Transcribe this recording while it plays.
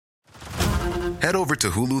Head over to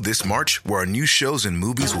Hulu this March, where our new shows and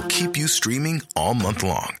movies will keep you streaming all month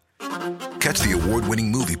long. Catch the award-winning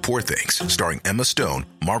movie Poor Things, starring Emma Stone,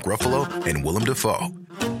 Mark Ruffalo, and Willem Dafoe.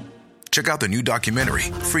 Check out the new documentary,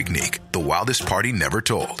 Freaknik, The Wildest Party Never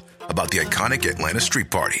Told, about the iconic Atlanta Street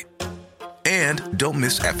Party. And don't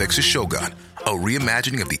miss FX's Shogun, a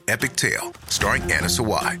reimagining of the epic tale, starring Anna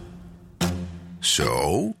Sawai.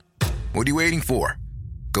 So, what are you waiting for?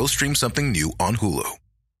 Go stream something new on Hulu.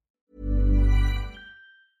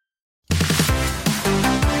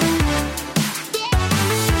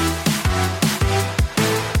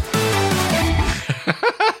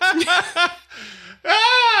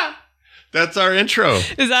 That's our intro.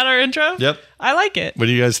 Is that our intro? Yep. I like it. What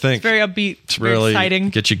do you guys think? It's very upbeat. It's very really exciting.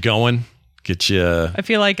 Get you going. Get you. I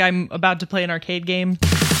feel like I'm about to play an arcade game.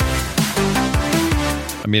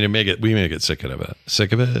 I mean, we may get sick of it.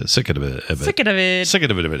 Sick of it. Sick of it. Sick of it. Sick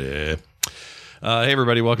of it. Hey,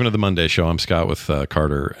 everybody. Welcome to the Monday Show. I'm Scott with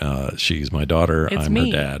Carter. She's my daughter. I'm me.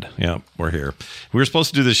 her dad. Yeah, we're here. We were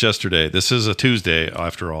supposed to do this yesterday. This is a Tuesday,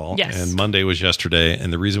 after all. Yes. And Monday was yesterday.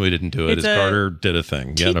 And the reason we didn't do it is Carter did a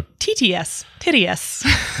thing. TTS.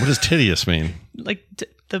 Tittius. What does tedious mean? Like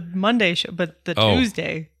the Monday show, but the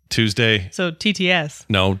Tuesday. Tuesday. So TTS.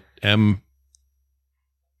 No, M.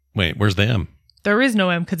 Wait, where's the M? There is no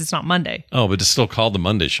M because it's not Monday. Oh, but it's still called the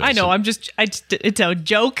Monday Show. I know. So. It's a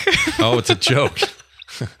joke. Oh, it's a joke.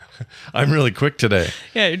 I'm really quick today.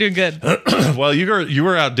 Yeah, you're doing good. Well, you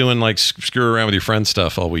were out doing like screw around with your friends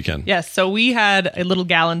stuff all weekend. Yes. So we had a little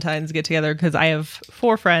Galentine's get together because I have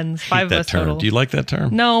 4 friends, 5 of us term. total. Do you like that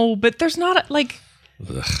term? No, but there's not we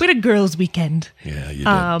had a girls' weekend. Yeah, you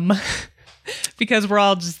did. Because we're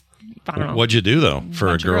all just. I don't know. What'd you do though for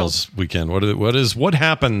a girls' weekend? What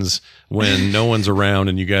happens when no one's around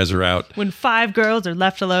and you guys are out? When 5 girls are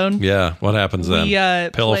left alone. Yeah, what happens then? We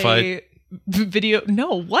Pillow play fight? Video.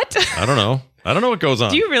 No, what? I don't know. I don't know what goes on.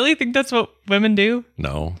 Do you really think that's what women do?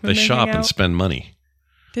 No, When they they shop hang and out? spend money.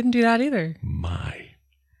 Didn't do that either.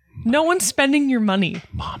 No one's spending your money.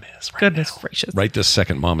 Mom is. Right Goodness now. gracious. Right this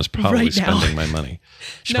second, Mom is probably Right now. spending my money.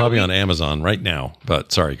 She's No, probably on Amazon right now.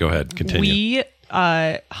 But sorry, go ahead. Continue. We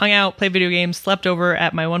hung out, played video games, slept over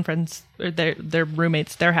at my one friend's, or their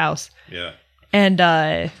roommates, their house. Yeah. And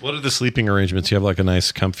What are the sleeping arrangements? You have like a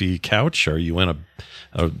nice comfy couch? Or are you in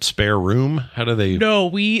a spare room? How do they? no,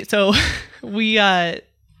 we they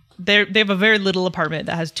have a very little apartment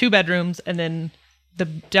that has 2 bedrooms, and then the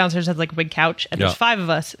downstairs has like a big couch, and there's Yeah. 5 of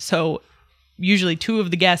us. So usually 2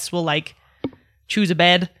 of the guests will like choose a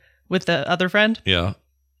bed with the other friend. Yeah.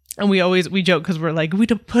 And we joke because we're like, we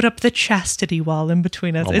don't put up the chastity wall in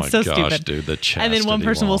between us. Oh it's my so gosh, stupid. dude, the chastity And then one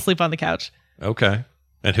person wall. will sleep on the couch. Okay.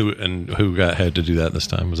 And who had to do that this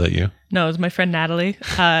time? Was that you? No, it was my friend Natalie.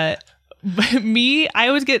 But me, I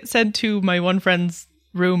always get sent to my one friend's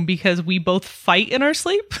room because we both fight in our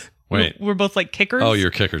sleep. Wait. We're both like kickers. Oh,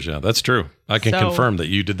 you're kickers. Yeah, that's true. I can So- confirm that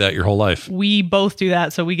you did that your whole life. We both do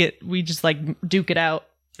that, so we just like duke it out.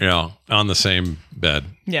 Yeah, on the same bed.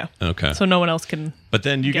 Yeah. Okay. So no one else can. But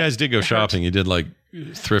then you guys did go get hurt. shopping. You did like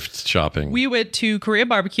thrift shopping. We went to Korea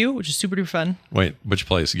Barbecue, which is super duper fun. Wait, which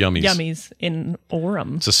place? Yummies. Yummies in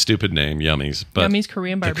Orem. It's a stupid name, Yummies. But Yummies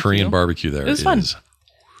Korean Barbecue. The Korean barbecue there It was fun. is-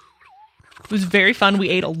 It was very fun. We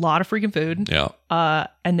ate a lot of freaking food. Yeah.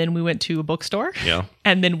 And then we went to a bookstore. Yeah.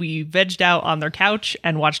 And then we vegged out on their couch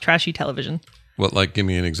and watched trashy television. What? Like, give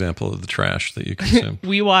me an example of the trash that you consume.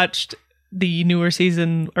 We watched the newer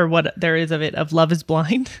season, or what there is of it, of Love is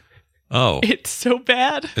Blind. Oh, It's so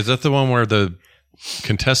bad. is that the one where the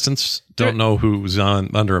contestants don't know who's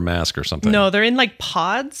under a mask or something? No, they're in like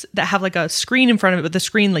pods that have like a screen in front of it, but the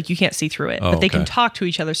screen, like you can't see through it, Oh, but they can okay. talk to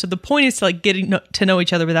each other. So the point is to like getting to know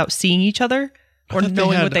each other without seeing each other or I thought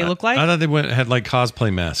knowing had- what they look like. I thought they had like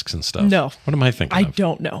cosplay masks and stuff. No. What am I thinking I of?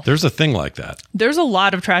 don't know. There's a thing like that. There's a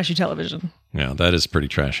lot of trashy television. Yeah, that is pretty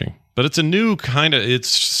trashy. But it's a new kind of, it's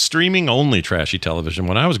streaming only trashy television.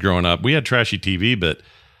 When I was growing up, we had trashy TV, but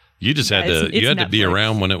you just had it's to be Netflix.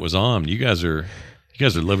 around when it was on. You guys are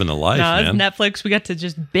living the life, No, man. it's Netflix. We got to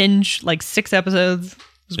just binge like 6 episodes. It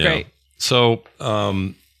was great. So,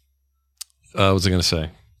 what was I going to say?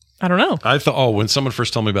 I don't know. I thought, when someone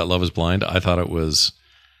first told me about Love is Blind, I thought it was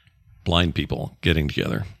blind people getting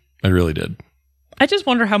together. I really did. I just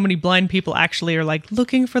wonder how many blind people actually are like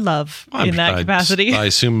looking for love in that capacity. I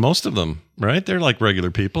assume most of them, right? They're like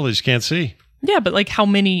regular people. They just can't see. Yeah, but like how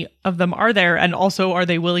many of them are there? And also, are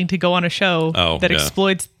they willing to go on a show that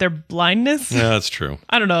exploits their blindness? Yeah, that's true.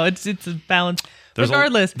 I don't know. It's a balance.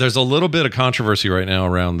 Regardless. There's a little bit of controversy right now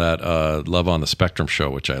around that Love on the Spectrum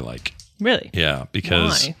show, which I like. Really? Yeah,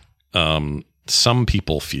 because some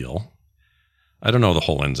people feel, I don't know the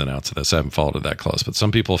whole ins and outs of this. I haven't followed it that close, but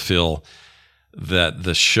some people feel that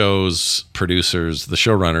the show's producers, the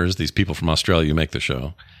showrunners, these people from Australia who make the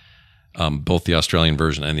show, both the Australian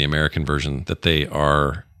version and the American version, that they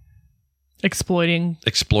are exploiting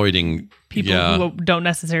people who don't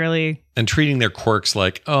necessarily, and treating their quirks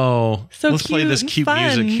like, oh, so let's play this cute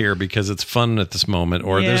music fun here because it's fun at this moment,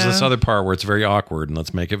 or there's this other part where it's very awkward and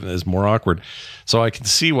let's make it as more awkward. So I can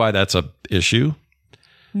see why that's a issue.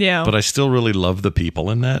 Yeah, but I still really love the people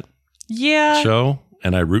in that show,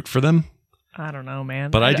 and I root for them. I don't know, man.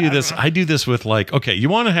 But I do this with like, okay, you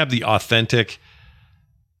want to have the authentic.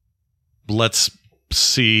 Let's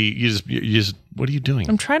see. You just. What are you doing?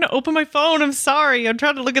 I'm trying to open my phone. I'm sorry. I'm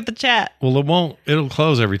trying to look at the chat. Well, it won't. It'll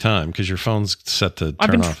close every time because your phone's set to turn off.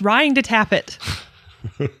 I've been trying to tap it.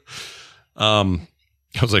 What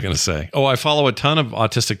was I going to say? Oh, I follow a ton of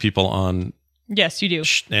autistic people on. Yes, you do.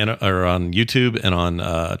 Or on YouTube and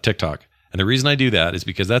on TikTok. And the reason I do that is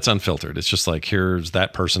because that's unfiltered. It's just like, here's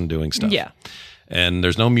that person doing stuff. Yeah. And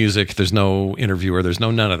there's no music. There's no interviewer. There's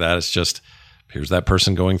no none of that. It's just, here's that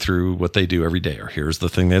person going through what they do every day. Or here's the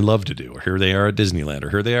thing they love to do. Or here they are at Disneyland. Or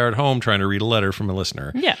here they are at home trying to read a letter from a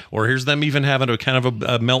listener. Yeah. Or here's them even having a kind of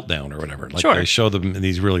a meltdown or whatever. Like sure. They show them in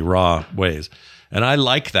these really raw ways. And I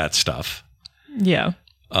like that stuff. Yeah.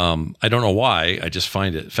 I don't know why. I just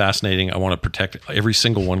find it fascinating. I want to protect every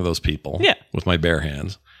single one of those people with my bare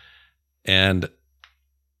hands.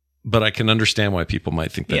 But I can understand why people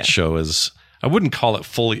might think that show is, I wouldn't call it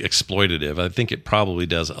fully exploitative. I think it probably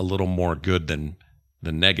does a little more good than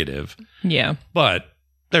negative. Yeah. But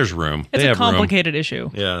there's room. It's a complicated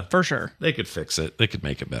issue. Yeah. For sure. They could fix it. They could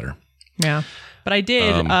make it better. Yeah. But I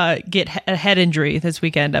did get a head injury this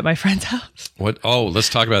weekend at my friend's house. What? Oh, let's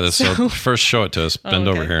talk about this. So first show it to us. Bend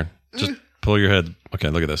over here. Just pull your head. Okay,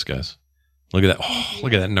 look at this, guys. Look at that. Oh,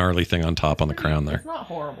 look at that gnarly thing on top on the crown there. It's not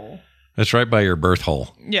horrible. It's right by your birth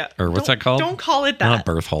hole. Yeah. Or what's that called? Don't call it that. Not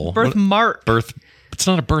birth hole. Birthmark. It's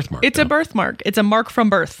not a birthmark. It's a birthmark. It's a mark from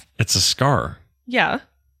birth. It's a scar. Yeah.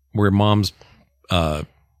 Where mom's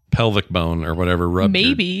pelvic bone or whatever rubbed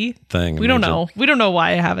maybe thing. We don't know. We don't know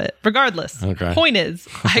why I have it. Regardless. Okay. Point is,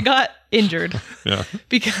 I got injured. Yeah.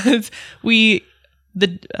 Because I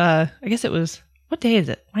guess it was, what day is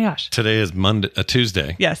it? My gosh. Today is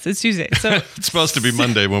Tuesday. Yes, it's Tuesday. So it's supposed to be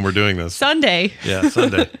Monday when we're doing this. Sunday. Yeah,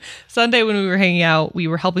 Sunday. Sunday when we were hanging out, we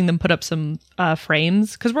were helping them put up some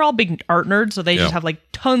frames because we're all big art nerds, so they just have like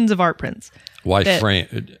tons of art prints. Why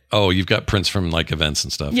frame? Oh, you've got prints from like events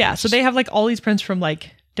and stuff. Yeah, so they have like all these prints from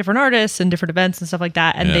like different artists and different events and stuff like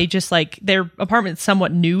that, and they just like, their apartment's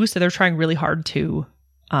somewhat new, so they're trying really hard to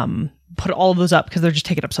put all of those up because they're just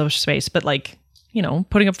taking up so much space. But like, you know,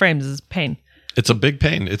 putting up frames is a pain. It's a big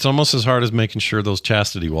pain. It's almost as hard as making sure those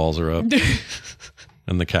chastity walls are up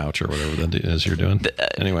and the couch or whatever that is you're doing.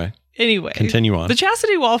 Anyway, continue on. The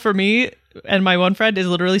chastity wall for me and my one friend is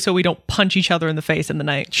literally so we don't punch each other in the face in the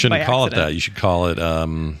night. Shouldn't call it that. You should call it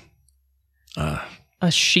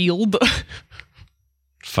a shield.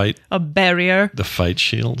 Fight. A barrier. The fight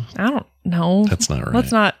shield. I don't know. That's not right.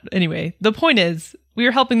 Let's not. Anyway, the point is, we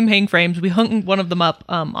were helping them hang frames. We hung one of them up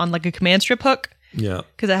on like a command strip hook. Yeah.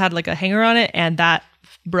 Because it had like a hanger on it, and that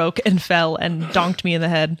broke and fell and donked me in the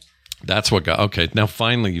head. That's what got. Okay, now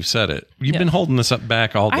finally you've said it. You've been holding this up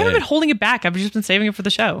back all day. I haven't been holding it back. I've just been saving it for the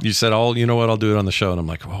show. You said, you know what, I'll do it on the show. And I'm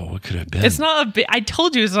like, whoa, what could it have been? It's not a big, I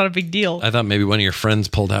told you it's not a big deal. I thought maybe one of your friends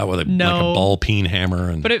pulled out with like a ball peen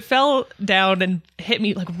hammer. But it fell down and hit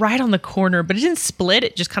me like right on the corner, but it didn't split.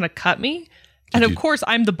 It just kind of cut me. And of course,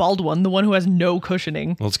 I'm the bald one, the one who has no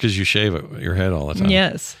cushioning. Well, it's because you shave your head all the time.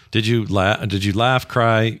 Yes. Did you laugh,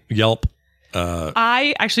 cry, yelp?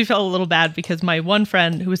 I actually felt a little bad because my one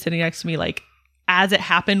friend who was sitting next to me, like, as it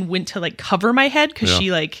happened, went to like cover my head because she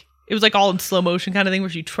like, it was like all in slow motion kind of thing where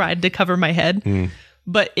she tried to cover my head.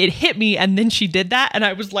 But it hit me and then she did that. And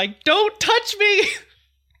I was like, don't touch me.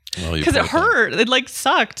 Because it hurt. It like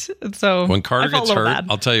sucked. And so when Carter gets hurt,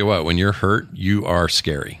 I'll tell you what, when you're hurt, you are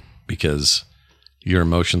scary because your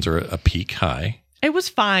emotions are at a peak high. It was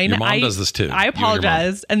fine. Your mom does this too. I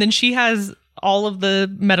apologize. And then she has all of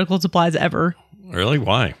the medical supplies ever. Really?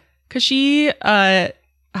 Why? Because she has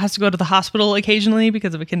to go to the hospital occasionally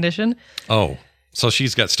because of a condition. Oh, so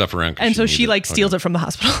she's got stuff around. And so she like steals it from the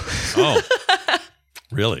hospital. Oh,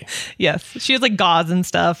 really? Yes. She has like gauze and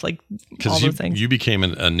stuff, like all those things. You became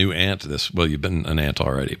a new aunt well, you've been an aunt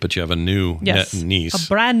already, but you have a new niece. A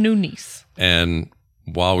brand new niece. And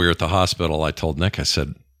while we were at the hospital, I told Nick, I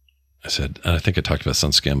said, and I think I talked about this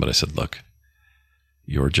on Skim, but I said, look,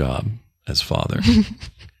 your job as father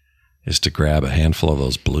is to grab a handful of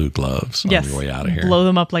those blue gloves on your way out of here. Blow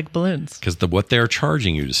them up like balloons. Because what they're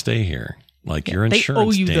charging you to stay here Like your They insurance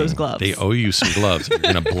owe you ding. those gloves. They owe you some gloves. You're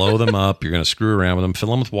going to blow them up. You're going to screw around with them, fill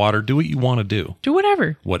them with water, do what you want to do. Do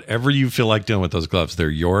whatever. Whatever you feel like doing with those gloves, they're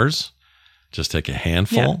yours. Just take a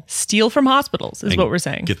handful. Steal from hospitals is and what we're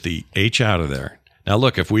saying. Get the H out of there. Now,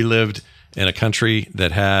 look, if we lived in a country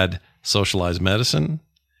that had socialized medicine,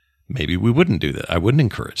 maybe we wouldn't do that. I wouldn't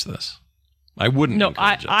encourage this. I wouldn't. No,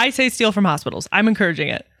 encourage it. I say steal from hospitals. I'm encouraging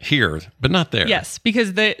it. Here, but not there. Yes, because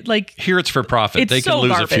Here it's for profit. it's They can so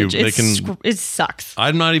lose garbage. a few. It sucks.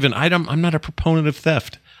 I'm not a proponent of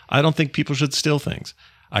theft. I don't think people should steal things.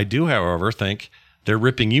 I do, however, think they're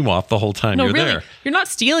ripping you off the whole time No, you're really, there. you're not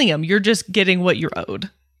stealing them. You're just getting what you're owed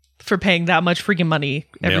for paying that much freaking money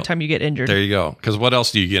every Yep. time you get injured. There you go. Because what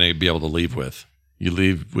else do you going to be able to leave with? You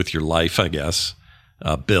leave with your life, I guess.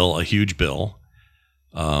 A huge bill,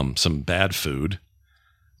 some bad food,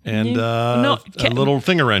 and a little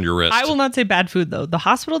thing around your wrist. I will not say bad food though. The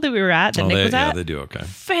hospital that we were at, that Nick was at, they do okay.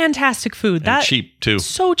 fantastic food. And That cheap too.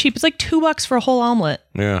 so cheap. It's like $2 for a whole omelet.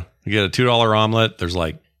 Yeah, you get a $2 omelet. There's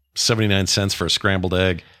like 79 cents for a scrambled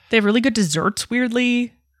egg. They have really good desserts.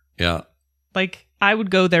 Weirdly, Yeah. like I would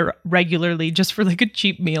go there regularly just for like a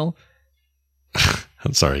cheap meal.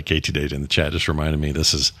 I'm sorry, KT Date in the chat just reminded me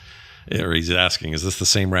he's asking, is this the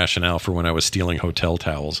same rationale for when I was stealing hotel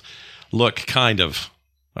towels? Look, kind of.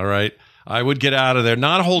 All right. I would get out of there.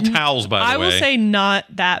 Not whole towels, by the way. I will say not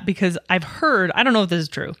that because I've heard, I don't know if this is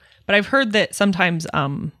true, but I've heard that sometimes,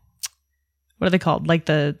 what are they called? Like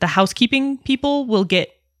the housekeeping people will get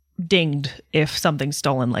dinged if something's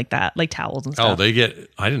stolen like that, like towels and stuff. I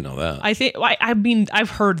didn't know that. I mean, I've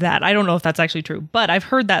heard that. I don't know if that's actually true, but I've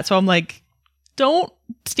heard that. So I'm like, don't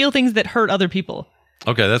steal things that hurt other people.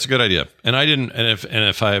 Okay, that's a good idea. And I didn't. And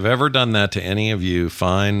if I've ever done that to any of you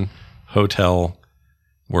fine hotel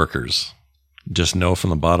workers, just know from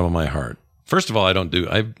the bottom of my heart. First of all,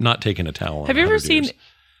 I've not taken a towel. Have you ever seen?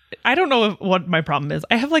 I don't know what my problem is.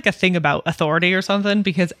 I have like a thing about authority or something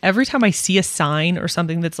because every time I see a sign or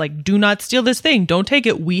something that's like, "Do not steal this thing. Don't take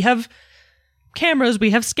it. We have cameras. We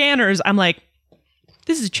have scanners." I'm like,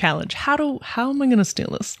 this is a challenge. How am I going to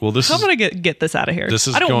steal this? Well, how am I going to get this out of here?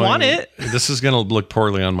 I don't want it. This is going to look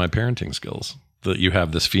poorly on my parenting skills. That you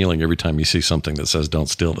have this feeling every time you see something that says "Don't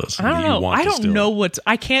steal this." I don't know. I don't know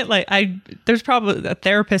I can't there's probably a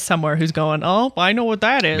therapist somewhere who's going, "Oh, I know what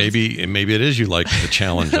that is." Maybe it is you like the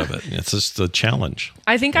challenge of it. It's just a challenge.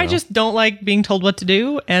 I think I just don't like being told what to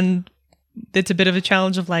do, and it's a bit of a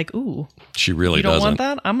challenge of like, ooh, she really you don't doesn't want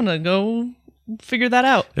that? I'm gonna go figure that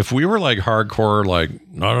out. If we were like hardcore, like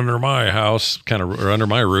not under my house kind of, or under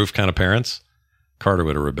my roof kind of parents, Carter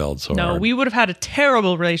would have rebelled so hard. No, we would have had a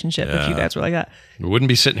terrible relationship if you guys were like that. We wouldn't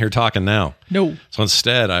be sitting here talking now. No. So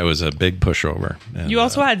instead, I was a big pushover. And, you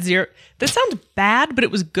also had zero. This sounds bad, but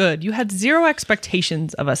it was good. You had zero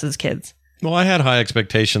expectations of us as kids. Well, I had high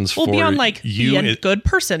expectations for beyond like you. Be a good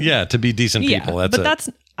person. Yeah, to be decent people. That's but it. that's.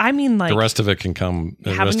 I mean, like the rest of it can come.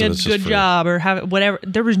 Having a good job or having whatever.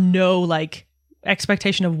 There was no like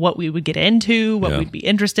expectation of what we would get into, what we'd be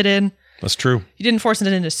interested in. That's true. You didn't force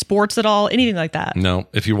it into sports at all, anything like that. No.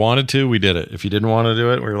 If you wanted to, we did it. If you didn't want to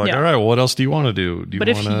do it, we were like, all right, well, what else do you want to do?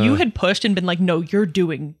 If you had pushed and been like, no, you're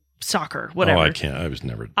doing soccer, whatever. Oh, I can't. I was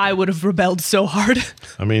never. I would have rebelled so hard.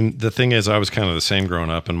 I mean, the thing is, I was kind of the same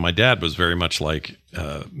growing up, and my dad was very much like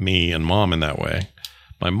me and mom in that way.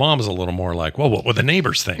 My mom was a little more like, well, what would the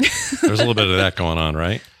neighbors think? There's a little bit of that going on,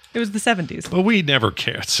 right? It was the 70s. But we never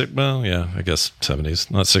cared. Well, yeah, I guess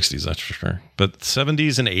 70s, not 60s, that's for sure. But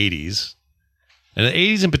 70s and 80s. And the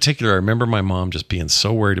 80s in particular, I remember my mom just being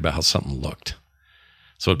so worried about how something looked.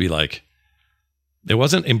 So it'd be like, it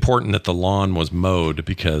wasn't important that the lawn was mowed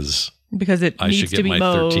because it I needs should to get be my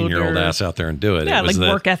mowed 13-year-old ass out there and do it. Yeah, it was like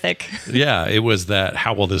that, work ethic. Yeah, it was that,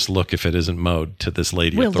 how will this look if it isn't mowed, to this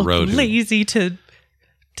lady we'll up the road. Look lazy to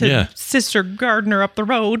Sister Gardner up the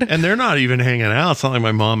road. And they're not even hanging out. It's not like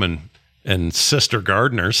my mom and Sister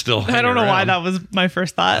Gardner still hang I don't know around. why that was my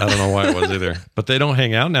first thought. I don't know why it was either. But they don't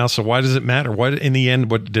hang out now, so why does it matter? What in the end,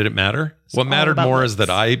 what did it matter? What mattered more is that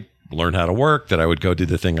I learned how to work, that I would go do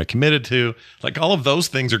the thing I committed to. Like, all of those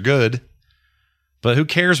things are good. But who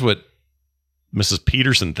cares what Mrs.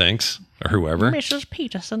 Peterson thinks or whoever? Mrs.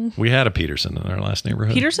 Peterson. We had a Peterson in our last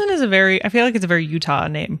neighborhood. Peterson is I feel like it's a very Utah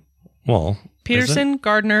name. Well, Peterson,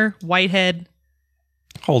 Gardner, Whitehead.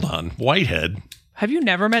 Hold on. Whitehead? Have you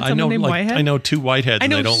never met someone named Whitehead? I know two Whiteheads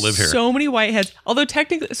and they don't live here. So many Whiteheads. Although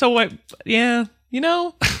technically, yeah, you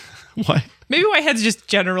know. What? Maybe Whitehead's just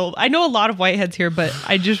general. I know a lot of Whiteheads here, but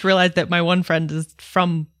I just realized that my one friend is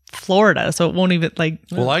from Florida, so it won't even like.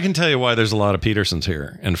 Well, I can tell you why there's a lot of Petersons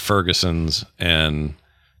here and Fergusons and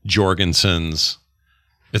Jorgensons.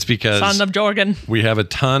 It's because son of Jorgen. We have a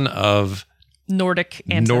ton of Nordic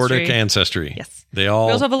ancestry. Nordic ancestry. Yes. They all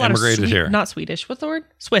We also have a lot emigrated of here. Not Swedish. What's the word?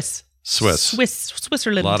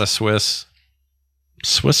 Switzerland. A lot of Swiss.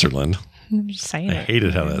 Switzerland. I'm just saying I it.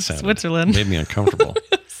 hated how that sounded. Switzerland. Made me uncomfortable.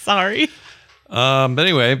 Sorry. But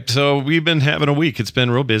anyway, so we've been having a week. It's been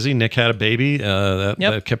real busy. Nick had a baby.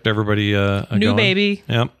 That kept everybody New going. baby.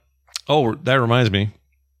 Yep. Oh, that reminds me.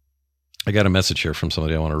 I got a message here from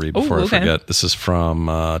somebody I want to read before I forget. This is from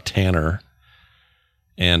Tanner.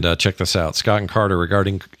 And check this out. Scott and Carter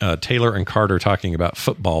regarding Taylor and Carter talking about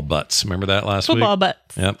football butts. Remember that last week? Football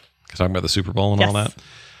butts. Yep. Talking about the Super Bowl and all that.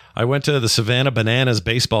 I went to the Savannah Bananas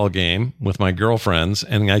baseball game with my girlfriends,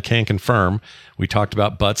 and I can confirm we talked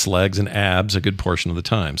about butts, legs, and abs a good portion of the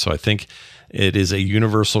time. So I think it is a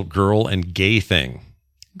universal girl and gay thing.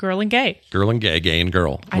 Girl and gay. Girl and gay, gay and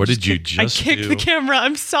girl. What did you just do? I kicked the camera.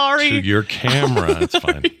 I'm sorry. To your camera. It's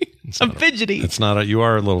fine. I'm fidgety. It's not. You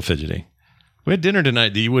are a little fidgety. We had dinner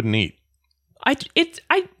tonight that you wouldn't eat.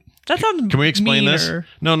 That sounds Can we explain meaner. this?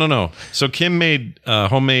 No. So Kim made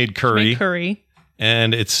homemade curry.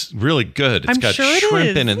 And it's really good. It's got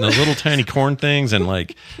shrimp in it and the little tiny corn things and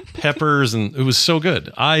like peppers. And it was so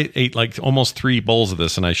good. I ate like almost 3 bowls of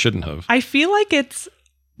this and I shouldn't have. I feel like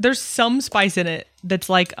there's some spice in it that's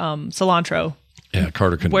like cilantro. Yeah,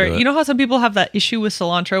 Carter couldn't do it. You know how some people have that issue with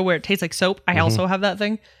cilantro where it tastes like soap? I also have that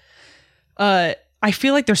thing. I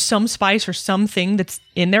feel like there's some spice or something that's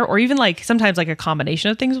in there, or even like sometimes like a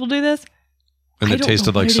combination of things will do this. And it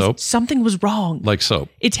tasted like soap? Something was wrong. Like soap.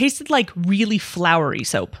 It tasted like really floury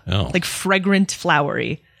soap. Oh. Like fragrant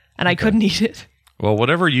floury. And I couldn't eat it. Well,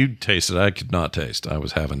 whatever you tasted, I could not taste. I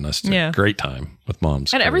was having this great time with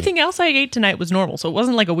Mom's. And everything else I ate tonight was normal. So it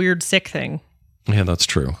wasn't like a weird sick thing. Yeah, that's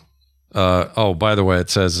true. By the way, it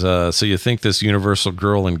says, so you think this universal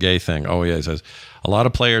girl and gay thing. Oh, yeah, it says, a lot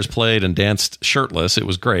of players played and danced shirtless. It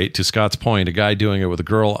was great. To Scott's point, a guy doing it with a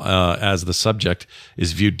girl as the subject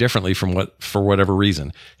is viewed differently for whatever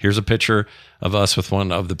reason. Here's a picture of us with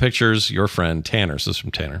one of the pictures. Your friend Tanner. This is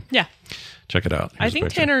from Tanner. Yeah. Check it out. I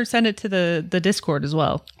think Tanner sent it to the Discord as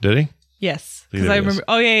well. Did he? Yes. Because I remember.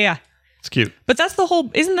 Oh, yeah. It's cute. But that's the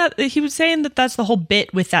whole, isn't that, he was saying that's the whole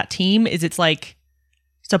bit with that team is it's like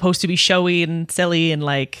supposed to be showy and silly and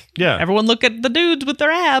like everyone look at the dudes with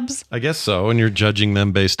their abs. I guess so. And you're judging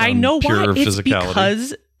them based on pure it's physicality.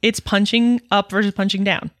 Because it's punching up versus punching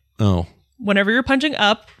down. Oh. Whenever you're punching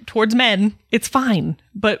up towards men, it's fine.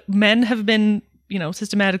 But men have been,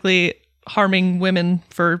 systematically harming women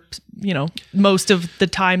for, most of the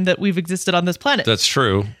time that we've existed on this planet. That's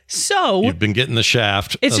true. So you've been getting the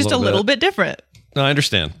shaft. It's just a little bit different. No, I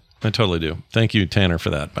understand. I totally do. Thank you, Tanner,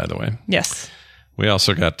 for that, by the way. Yes. We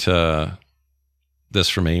also got this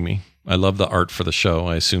from Amy. I love the art for the show.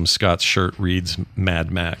 I assume Scott's shirt reads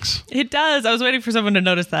Mad Max. It does. I was waiting for someone to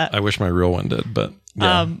notice that. I wish my real one did, but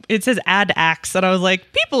yeah. It says add axe, and I was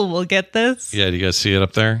like, people will get this. Yeah, do you guys see it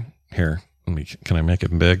up there? Here, can I make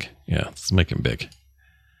it big? Yeah, let's make it big.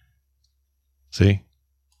 See?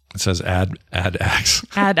 It says add axe.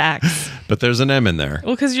 Add axe. But there's an M in there.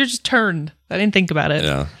 Well, because you're just turned. I didn't think about it.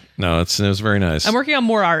 Yeah. No, it was very nice. I'm working on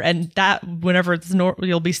more art, and that whenever it's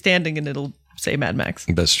you'll be standing and it'll say Mad Max.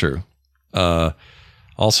 That's true.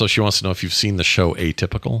 Also, she wants to know if you've seen the show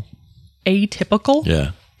Atypical. Atypical?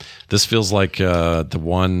 Yeah. This feels like the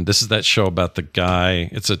one. This is that show about the guy.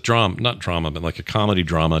 It's a drama, not drama, but like a comedy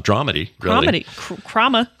drama. Dramedy. Really.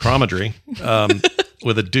 Comedy.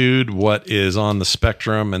 With a dude, what is on the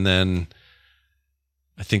spectrum, and then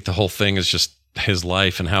I think the whole thing is just his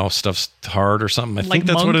life and how stuff's hard or something. I think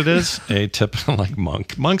that's what it is. Atypical, like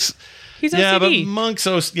Monk. Monk's. He's yeah, OCD. but Monk's.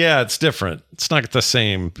 It's different. It's not the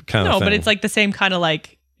same kind of thing. No, but it's like the same kind of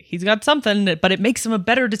like he's got something, but it makes him a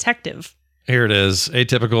better detective. Here it is.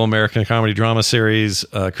 Atypical American comedy drama series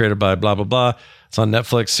created by blah, blah, blah. It's on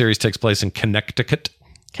Netflix. Series takes place in Connecticut.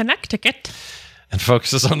 And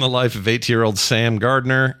focuses on the life of 18-year-old Sam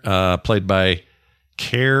Gardner, played by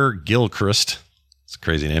Care Gilchrist. It's a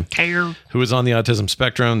crazy name. Care. Who is on the autism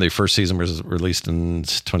spectrum. The first season was released in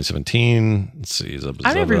 2017. Let's see.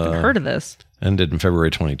 I've never even heard of this. Ended in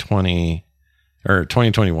February 2020. Or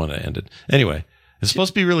 2021 it ended. Anyway, it's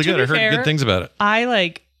supposed to be really good. I heard good things about it.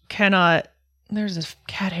 I cannot. There's this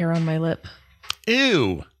cat hair on my lip.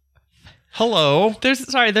 Ew. Hello.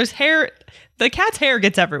 There's hair. The cat's hair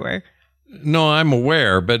gets everywhere. No, I'm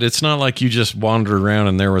aware, but it's not like you just wandered around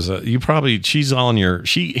and there was she's on your,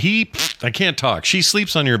 I can't talk. She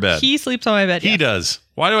sleeps on your bed. He sleeps on my bed. He does.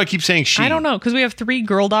 Why do I keep saying she? I don't know, because we have 3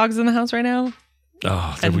 girl dogs in the house right now.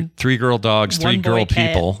 Oh, 3 girl dogs, 3 girl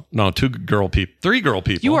people. No, 2 girl people, 3 girl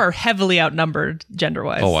people. You are heavily outnumbered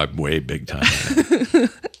gender-wise. Oh, I'm way big time.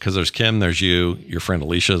 Because there's Kim, there's you, your friend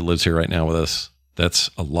Alicia lives here right now with us. That's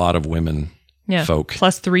a lot of women folk.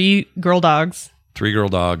 Plus 3 girl dogs. 3 girl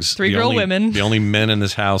dogs. 3 girl women. The only men in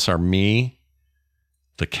this house are me,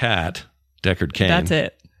 the cat, Deckard Cain. That's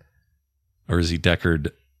it. Or is he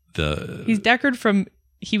Deckard He's Deckard from...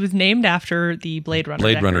 He was named after the Blade Runner.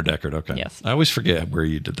 Blade Runner Deckard, okay. Yes. I always forget where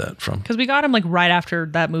you did that from. Because we got him like right after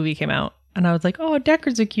that movie came out. And I was like, oh,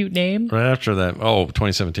 Deckard's a cute name. Right after that. Oh,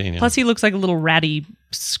 2017. Yeah. Plus he looks like a little ratty,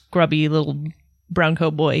 scrubby little brown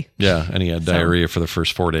coat boy. Yeah, and he had diarrhea for the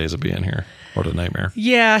first 4 days of being here. What a nightmare.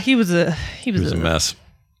 Yeah, he was a mess.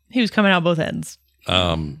 He was coming out both ends.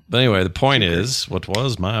 But anyway, the point is, what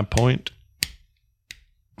was my point?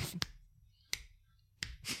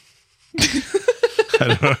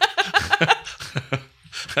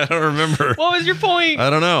 I don't remember. What was your point? I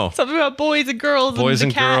don't know. Something about boys and girls. Boys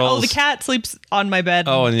and cat. girls. Oh, the cat sleeps on my bed.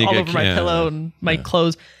 Oh, and you all get over my pillow and my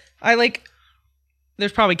clothes.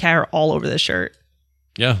 There's probably cat hair all over this shirt.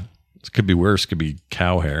 Yeah. It could be worse. It could be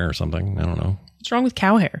cow hair or something. I don't know. What's wrong with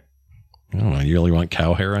cow hair? I don't know. You really want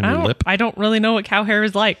cow hair on your lip? I don't really know what cow hair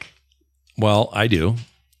is like. Well, I do.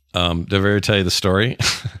 Did I ever tell you the story?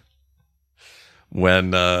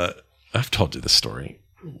 When I've told you this story.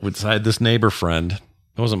 I had this neighbor friend.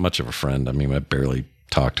 It wasn't much of a friend. I mean, I barely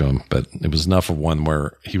talked to him, but it was enough of one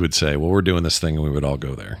where he would say, well, we're doing this thing, and we would all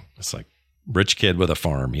go there. It's like rich kid with a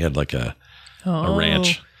farm. He had like a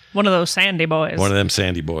ranch. One of those sandy boys. One of them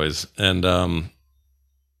sandy boys. And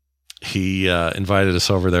he invited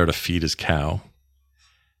us over there to feed his cow.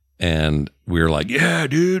 And we were like, yeah,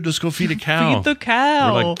 dude, let's go feed a cow. Feed the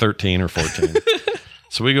cow. We're like 13 or 14.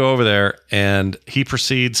 So we go over there, and he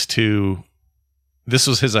proceeds to, this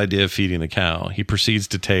was his idea of feeding the cow. He proceeds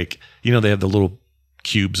to take, they have the little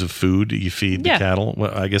cubes of food you feed the cattle.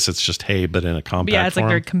 Well, I guess it's just hay, but in a compact form. It's like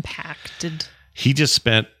very compacted. He just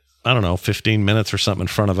spent, 15 minutes or something in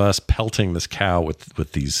front of us pelting this cow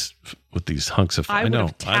with these hunks of food. I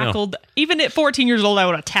know. Even at 14 years old, I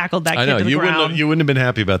would have tackled that kid to the ground. You wouldn't have been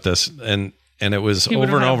happy about this. And it was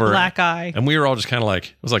over and over. Black eye. And we were all just kind of like,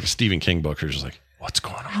 it was like a Stephen King book. You're just like, what's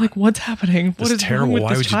going on? Like, what's happening? What is terrible. Wrong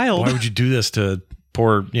with this child? Why would you do this to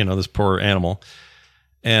this poor animal?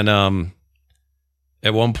 And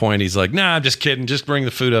at one point he's like, nah, I'm just kidding. Just bring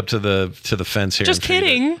the food up to the fence here. Just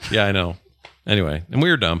kidding. Yeah, I know. Anyway, and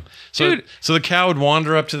we were dumb. So the cow would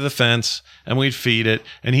wander up to the fence and we'd feed it,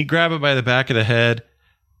 and he'd grab it by the back of the head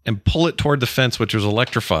and pull it toward the fence, which was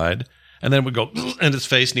electrified. And then it would go in his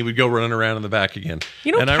face, and he would go running around in the back again.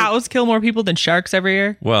 Cows kill more people than sharks every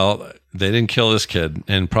year? Well, they didn't kill this kid,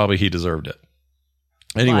 and probably he deserved it.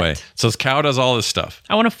 Anyway, so this cow does all this stuff.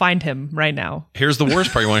 I want to find him right now. Here's the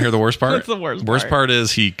worst part. You want to hear the worst part? What's the worst part? Worst part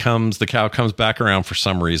is the cow comes back around for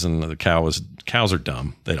some reason. Cows are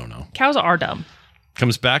dumb. They don't know. Cows are dumb.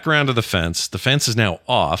 Comes back around to the fence. The fence is now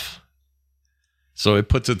off. So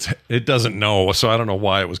it doesn't know. So I don't know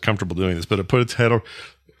why it was comfortable doing this, but it put its head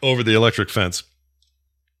over the electric fence.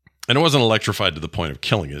 And it wasn't electrified to the point of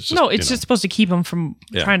killing it. It's just, it's just supposed to keep him from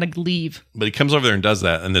trying to leave. But he comes over there and does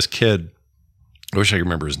that. And this kid, I wish I could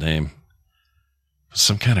remember his name.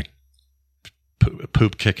 Some kind of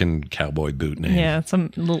poop kicking cowboy boot name. Yeah,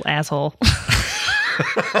 some little asshole.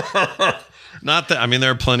 Not that. I mean,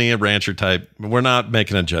 there are plenty of rancher type. We're not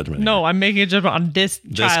making a judgment. No, I'm making a judgment on this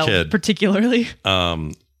child kid particularly.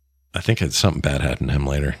 I think something bad happened to him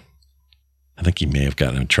later. I think he may have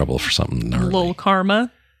gotten in trouble for something gnarly. Little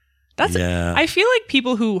karma. I feel like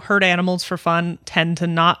people who hurt animals for fun tend to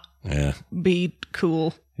not be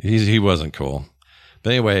cool. He wasn't cool.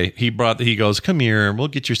 But anyway, he goes, come here, we'll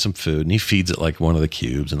get you some food. And he feeds it like one of the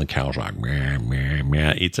cubes, and the cow's like, meh, meh,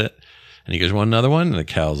 meh, eats it. And he goes, want another one? And the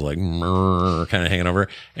cow's like, kind of hanging over.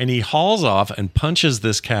 And he hauls off and punches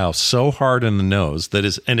this cow so hard in the nose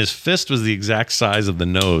and his fist was the exact size of the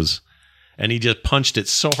nose. And he just punched it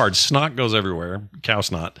so hard. Snot goes everywhere, cow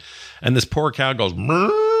snot. And this poor cow goes,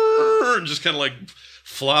 and just kind of like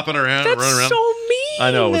flopping around and running around. That's so mean.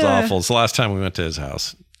 I know, it was awful. It's the last time we went to his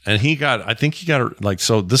house. And I think he got like,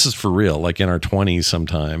 so this is for real, like in our 20s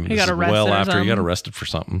sometime. He got arrested. Well after he got arrested for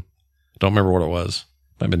something. Don't remember what it was.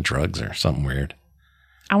 Might have been drugs or something weird.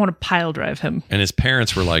 I want to pile drive him. And his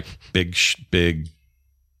parents were like big,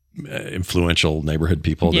 influential neighborhood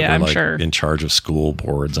people that were like in charge of school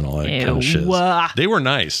boards and all that kind of shit. They were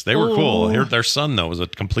nice. They were cool. Their son, though, was a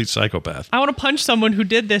complete psychopath. I want to punch someone who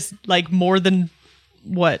did this like more than,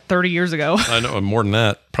 30 years ago? I know, more than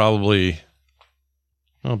that. Probably,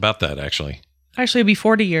 about that, actually. Actually, it'd be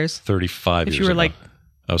 40 years. 35 years If you were ago. like...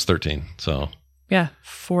 I was 13, so... Yeah,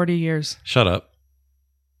 40 years. Shut up.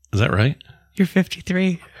 Is that right? You're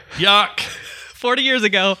 53. Yuck! 40 years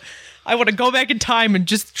ago, I want to go back in time and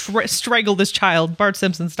just strangle this child, Bart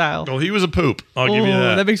Simpson style. Well, he was a poop. I'll give you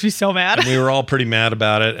that. That makes me so mad. And we were all pretty mad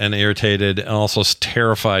about it and irritated and also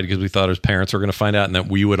terrified because we thought his parents were going to find out and that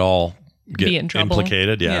we would all get Be in trouble.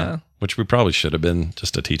 implicated. Yeah. Which we probably should have been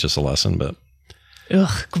just to teach us a lesson, but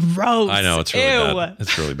Ugh, gross. I know it's really bad.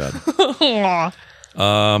 It's really bad. Aw.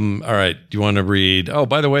 All right. Do you want to read? Oh,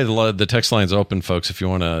 by the way, the text line's open, folks. If you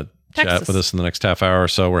want to chat with us in the next half hour or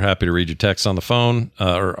so, we're happy to read your texts on the phone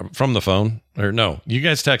or from the phone. Or no, you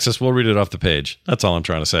guys text us. We'll read it off the page. That's all I'm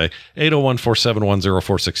trying to say.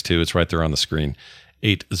 801-471-0462. It's right there on the screen.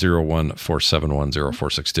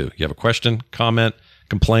 801-471-0462. You have a question, comment,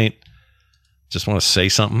 complaint, just want to say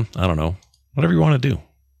something? I don't know. Whatever you want to do.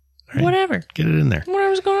 Right? Whatever. Get it in there.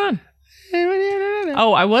 Whatever's going on.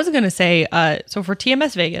 Oh, I was going to say, so for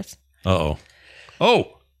TMS Vegas. Uh-oh.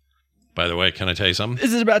 Oh, by the way, can I tell you something?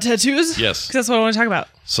 Is it about tattoos? Yes. Because that's what I want to talk about.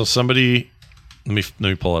 So somebody, let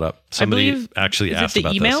me pull it up. Somebody actually asked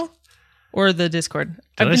about this. Is it the email or the Discord?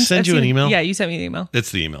 Did I send you an email? Yeah, you sent me an email.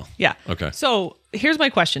 It's the email. Yeah. Okay. So here's my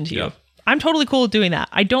question to you. Yeah. I'm totally cool with doing that.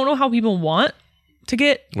 I don't know how people want to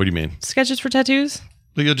get What do you mean? sketches for tattoos.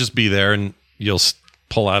 Well, you'll just be there and you'll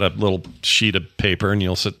pull out a little sheet of paper and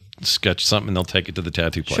you'll sketch something and they'll take it to the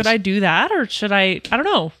tattoo place. Should I do that or should I don't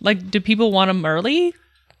know. Like, do people want them early?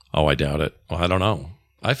 Oh, I doubt it. Well, I don't know.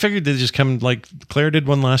 I figured they'd just come like Claire did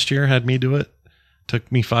one last year, had me do it.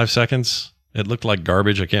 Took me 5 seconds. It looked like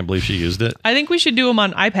garbage. I can't believe she used it. I think we should do them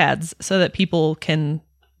on iPads so that we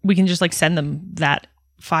can just like send them that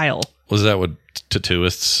file. Was that what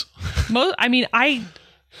tattooists? Tattooists.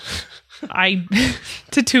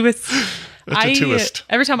 A tattooist.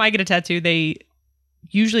 Every time I get a tattoo, they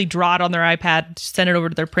usually draw it on their iPad, send it over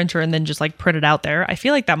to their printer, and then just like print it out there. I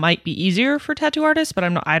feel like that might be easier for tattoo artists, but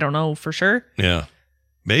I don't know for sure. Yeah.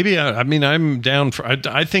 Maybe. I'm down for,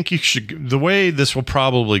 I think you should, the way this will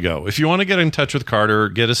probably go. If you want to get in touch with Carter,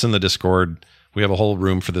 get us in the Discord. We have a whole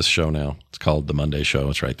room for this show now. It's called The Monday Show.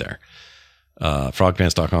 It's right there.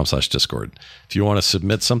 frogpants.com/Discord. If you want to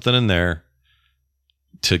submit something in there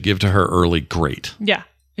to give to her early, great. Yeah.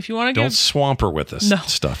 If you want to Don't swamp her with this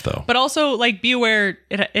stuff, though. But also, like, be aware,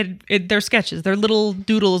 they're sketches. They're little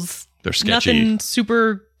doodles. They're sketchy. Nothing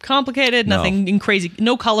super complicated. No. Nothing crazy.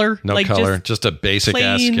 No color. No color. Just a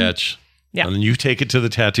basic-ass sketch. Yeah. And then you take it to the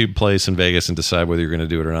tattoo place in Vegas and decide whether you're going to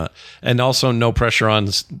do it or not. And also, no pressure on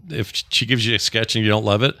if she gives you a sketch and you don't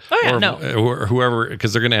love it. Oh, yeah, or whoever,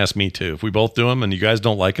 because they're going to ask me too. If we both do them and you guys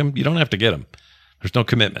don't like them, you don't have to get them. There's no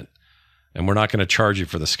commitment. And we're not going to charge you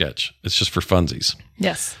for the sketch. It's just for funsies.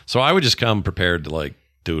 Yes. So I would just come prepared to like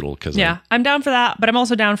doodle. I'm down for that. But I'm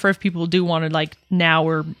also down for if people do want to like now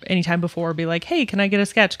or anytime before be like, hey, can I get a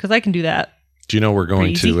sketch? Because I can do that. Do you know we're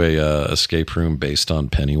going to a escape room based on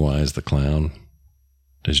Pennywise the Clown?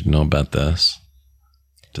 Did you know about this?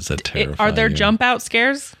 Does that terrify Are there you? jump out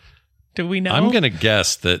scares? Do we know? I'm going to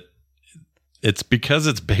guess that it's because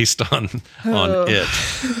it's based on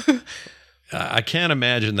it. I can't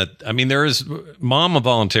imagine that. I mean, there is Mom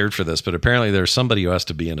volunteered for this, but apparently there's somebody who has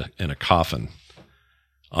to be in a coffin.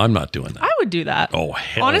 I'm not doing that. I would do that. Oh,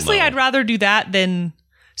 hell honestly, no. I'd rather do that than.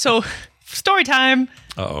 So, story time.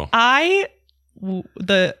 Uh-oh.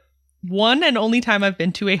 The one and only time I've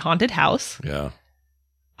been to a haunted house. Yeah.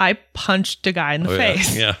 I punched a guy in the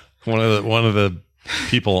face. Yeah. One of the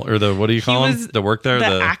people, or what do you call them? The work there?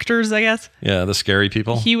 The actors, I guess. Yeah, the scary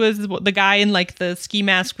people. He was the guy in like the ski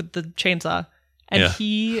mask with the chainsaw. And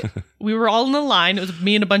we were all in a line. It was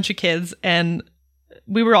me and a bunch of kids. And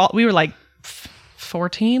we were like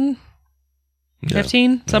 14,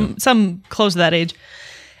 15, some close to that age.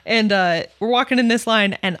 And we're walking in this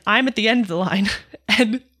line and I'm at the end of the line.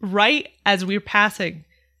 And right as we were passing,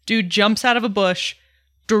 dude jumps out of a bush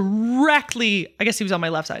directly, I guess he was on my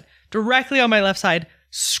left side,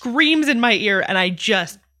 screams in my ear, and I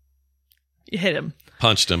just hit him.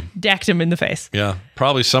 Punched him. Decked him in the face. Yeah.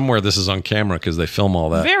 Probably somewhere this is on camera because they film all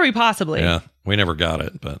that. Very possibly. Yeah. We never got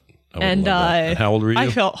it, but I would and love that. And how old were you? I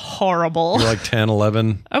felt horrible. You were like 10,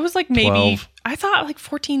 11? I was like maybe, 12. I thought like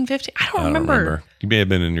 14, 15. I don't remember. You may have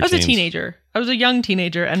been in your teens. I was a teenager. I was a young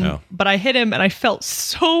teenager, but I hit him and I felt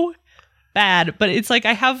so bad. But it's like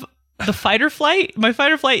I have the fight or flight. My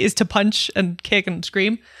fight or flight is to punch and kick and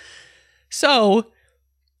scream. So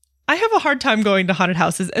I have a hard time going to haunted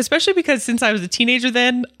houses, especially because since I was a teenager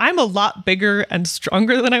then, I'm a lot bigger and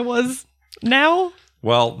stronger than I was now.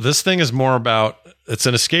 Well, this thing is more about, it's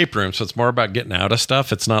an escape room, so it's more about getting out of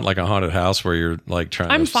stuff. It's not like a haunted house where you're like trying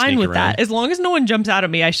to I'm fine with around. that. As long as no one jumps out at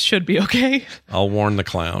me, I should be okay. I'll warn the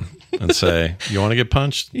clown and say, you want to get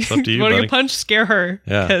punched? It's up to you, You want buddy. to get punched? Scare her.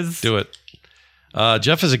 Yeah, do it.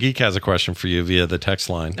 Jeff is a Geek has a question for you via the text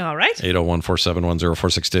line. All right.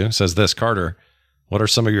 801-471-0462. Says this, Carter, what are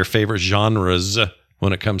some of your favorite genres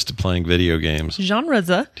when it comes to playing video games? Genres.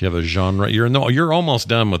 Do you have a genre? You're almost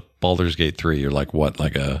done with Baldur's Gate 3. You're like what?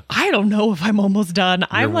 I don't know if I'm almost done.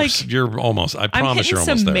 You're almost. I promise you're almost there. I'm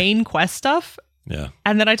hitting some main quest stuff. Yeah.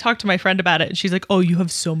 And then I talked to my friend about it, and she's like, "Oh, you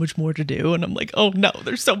have so much more to do." And I'm like, "Oh no,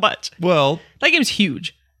 there's so much." Well, that game's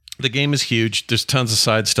huge. The game is huge. There's tons of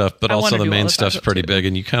side stuff, but also the main stuff's pretty big,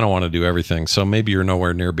 and you kind of want to do everything. So maybe you're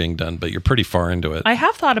nowhere near being done, but you're pretty far into it. I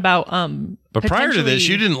have thought about But prior to this,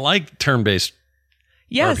 you didn't like turn-based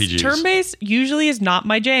RPGs. Turn-based usually is not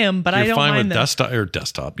my jam, but I don't mind them. You're fine with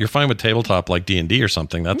desktop. You're fine with tabletop like D&D or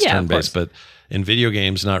something. That's turn-based, but in video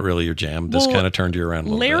games, not really your jam. This kind of turned you around a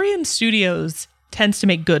little bit. Larian Studios tends to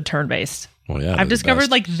make good turn-based. Well, yeah, I've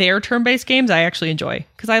discovered their turn-based games I actually enjoy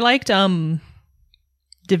because I liked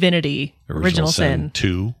Divinity Original Sin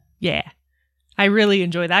 2. Yeah, I really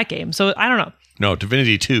enjoy that game. So I don't know. No,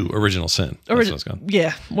 Divinity 2 Original Sin. That's what it's called.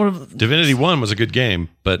 Yeah, Divinity 1 was a good game,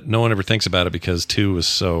 but no one ever thinks about it because 2 was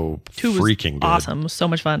so freaking good. Awesome, it was so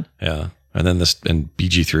much fun. Yeah, and then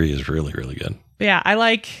BG3 is really really good. But yeah, I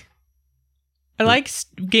like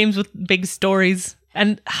games with big stories,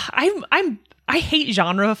 and I hate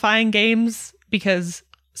genreifying games because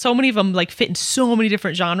so many of them fit in so many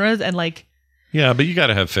different genres and Yeah, but you got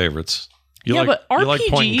to have favorites. But RPG, you like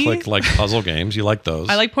point and click puzzle games. You like those.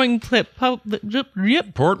 I like point and click. I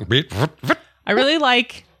really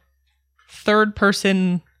like third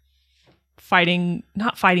person fighting,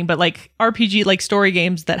 not fighting, but RPG story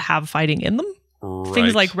games that have fighting in them. Right.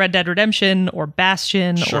 Things like Red Dead Redemption or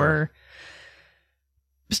Bastion or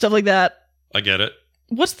stuff like that. I get it.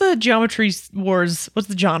 What's the Geometry Wars? What's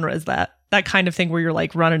the genre? Is that kind of thing where you're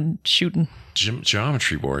running, shooting?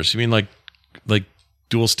 Geometry Wars? You mean like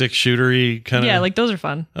dual stick shootery kind of? Yeah, those are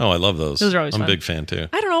fun. Oh, I love those. Those are always fun. I'm a big fan too.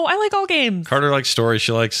 I don't know. I like all games. Carter likes story.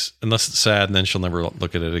 She likes, unless it's sad, and then she'll never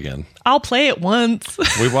look at it again. I'll play it once.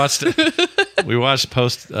 We watched it. We watched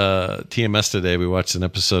post TMS today. We watched an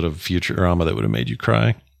episode of Futurama that would have made you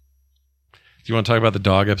cry. Do you want to talk about the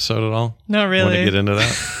dog episode at all? Not really. Want to get into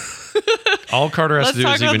that? All Carter has to do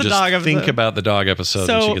is even just think about the dog episode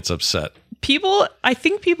and she gets upset. I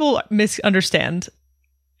think people misunderstand.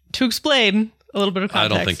 To explain a little bit of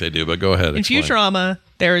context. I don't think they do, but go ahead. In Futurama,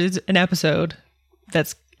 there is an episode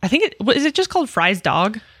that's, is it just called Fry's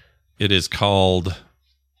Dog? It is called,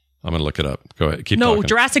 I'm going to look it up. Go ahead. Keep talking. No,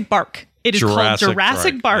 Jurassic Bark. It is called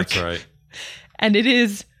Jurassic Bark. That's right. And it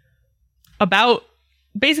is about,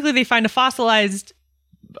 basically they find a fossilized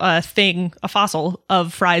a fossil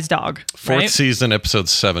of Fry's dog. Fourth season, episode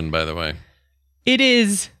 7, by the way. It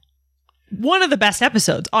is one of the best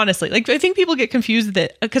episodes, honestly. I think people get confused with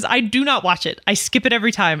it because I do not watch it. I skip it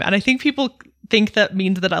every time. And I think people think that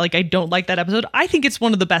means that I don't like that episode. I think it's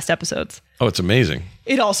one of the best episodes. Oh, it's amazing.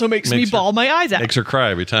 It also makes me bawl my eyes out. Makes her cry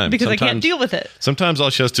every time. Because I can't deal with it. Sometimes all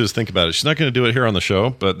she has to do is think about it. She's not going to do it here on the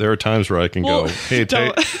show, but there are times where I can go, hey,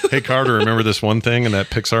 Carter, remember this one thing in that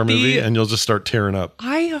Pixar movie? And you'll just start tearing up.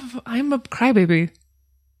 I'm a crybaby.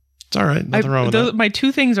 It's all right. Nothing wrong with that. My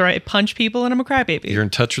two things are I punch people and I'm a crybaby. You're in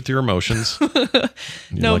touch with your emotions. To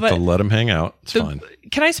let them hang out. It's fine.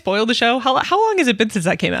 Can I spoil the show? How long has it been since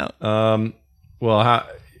that came out?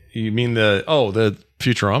 You mean the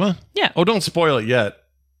Futurama? Yeah. Oh, don't spoil it yet.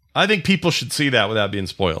 I think people should see that without being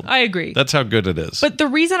spoiled. I agree. That's how good it is. But the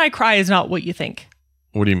reason I cry is not what you think.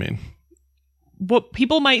 What do you mean? What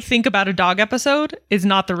people might think about a dog episode is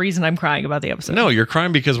not the reason I'm crying about the episode. No, you're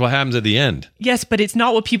crying because what happens at the end. Yes, but it's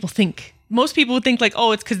not what people think. Most people would think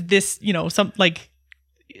it's because this,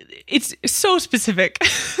 it's so specific.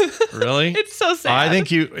 Really? It's so sad. I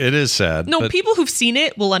think it is sad. No, people who've seen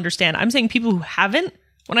it will understand. I'm saying people who haven't,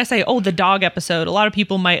 when I say, the dog episode, a lot of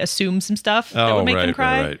people might assume some stuff that would make them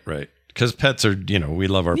cry. Right. Because pets are, we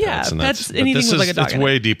love our pets, and pets, anything with a dog. It's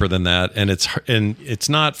way deeper than that, and it's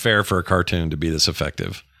not fair for a cartoon to be this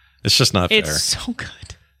effective. It's just not fair. It's so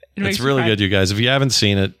good. It's really good, you guys. If you haven't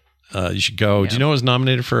seen it, you should go. Yeah. Do you know it was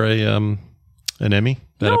nominated for an Emmy?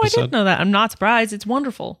 No, episode? I didn't know that. I'm not surprised. It's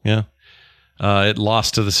wonderful. Yeah. It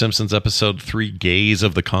lost to The Simpsons episode 3, Gaze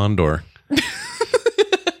of the Condor.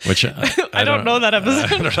 Which I don't know that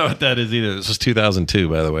episode. I don't know what that is either. This was 2002,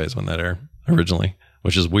 by the way, is when that aired originally.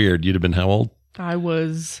 Which is weird. You'd have been how old? I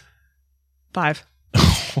was 5.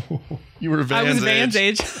 You were Van's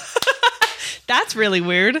age. That's really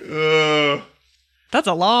weird. That's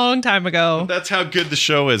a long time ago. That's how good the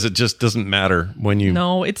show is. It just doesn't matter when you.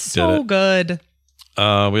 No, it's so good.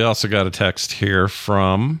 We also got a text here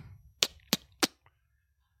from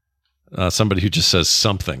somebody who just says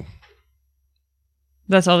something.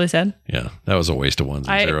 That's all they said? Yeah, that was a waste of ones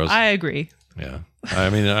and zeros. I agree. Yeah. I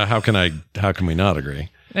mean, how can we not agree?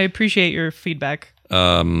 I appreciate your feedback.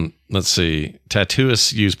 Let's see.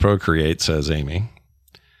 Tattooists use Procreate, says Amy.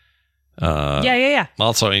 Yeah.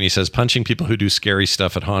 Also, Amy says punching people who do scary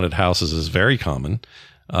stuff at haunted houses is very common.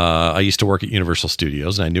 I used to work at Universal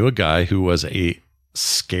Studios, and I knew a guy who was a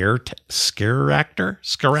scare actor.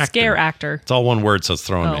 Scare actor. It's all one word, so it's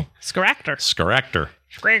throwing me. Scare actor. Scare actor.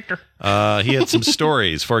 Scare actor. He had some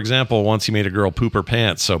stories. For example, once he made a girl poop her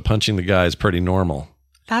pants, so punching the guy is pretty normal.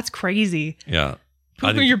 That's crazy. Yeah.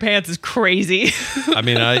 Pooping your pants is crazy. I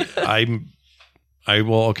mean,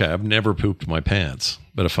 I've never pooped my pants,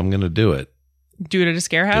 but if I'm going to do it at a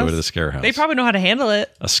scare house? Do it at a scare house. They probably know how to handle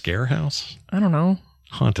it. A scare house? I don't know.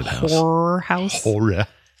 Haunted house. Horror house. Horror.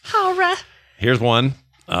 Here's one.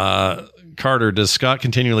 Carter, does Scott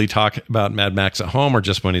continually talk about Mad Max at home or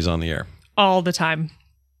just when he's on the air? All the time.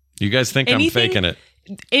 You guys think I'm faking it?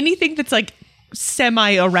 Anything that's like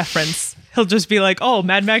semi a reference, he'll just be like, oh,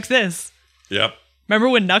 Mad Max this. Yep. Remember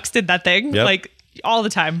when Nux did that thing? Yep. Like all the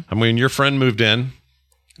time. I mean, your friend moved in.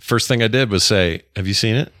 First thing I did was say, have you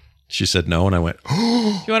seen it? She said no, and I went,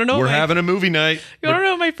 oh, you want to know? We're having a movie night. You want to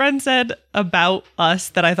know what my friend said about us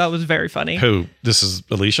that I thought was very funny? Who? This is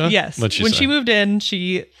Alicia? Yes. When she moved in,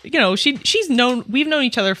 she's known, we've known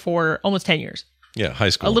each other for almost 10 years. Yeah, high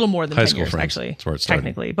school. A little more than high 10 school years, friends. actually. That's where it started.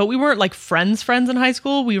 Technically. But we weren't like friends in high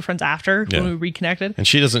school. We were friends after when we reconnected. And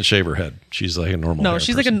she doesn't shave her head. She's like a normal No,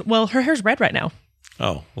 she's person. Her hair's red right now.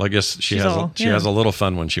 Oh, well, I guess she has a little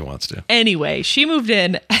fun when she wants to. Anyway, she moved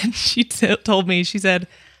in and she told me, she said,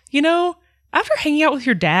 after hanging out with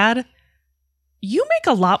your dad, you make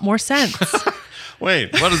a lot more sense.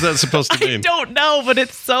 Wait, what is that supposed to mean? I don't know, but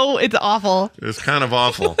it's awful. It's kind of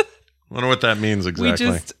awful. I wonder what that means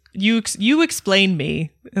exactly. You explain me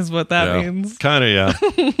is what that means. Kind of, yeah.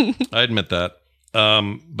 I admit that.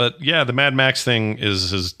 But yeah, the Mad Max thing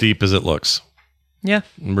is as deep as it looks. Yeah.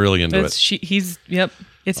 I'm really into it.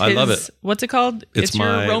 It's I love it. What's it called? It's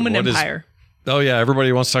your Roman Empire. Oh yeah,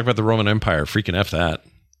 everybody wants to talk about the Roman Empire. Freaking F that.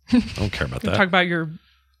 I don't care about that. Talk about your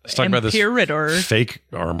Imperator. Fake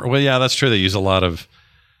armor. Well, yeah, that's true. They use a lot of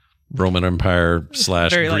Roman Empire /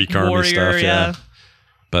 Greek army warrior, stuff. Yeah.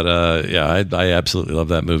 But I absolutely love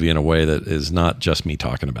that movie in a way that is not just me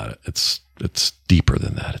talking about it. It's deeper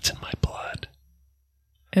than that. It's in my blood.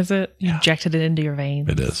 Is it? You injected it into your veins.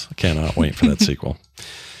 It is. I cannot wait for that sequel.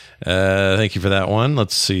 Thank you for that one.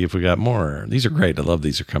 Let's see if we got more. These are great. I love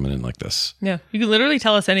these are coming in like this. Yeah. You can literally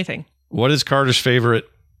tell us anything. What is Carter's favorite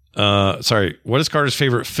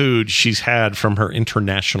food she's had from her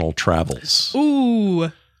international travels? Ooh,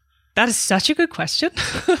 that is such a good question.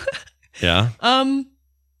 Yeah.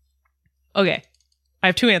 Okay. I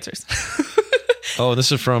have two answers. Oh,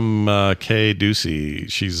 this is from Kay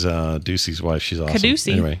Ducey. She's Ducey's wife. She's awesome.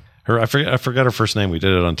 Caducey. Anyway, I forgot her first name. We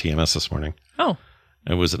did it on TMS this morning. Oh.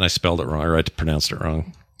 And I spelled it wrong, or I pronounced it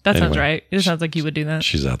wrong. That sounds right. It sounds like you would do that.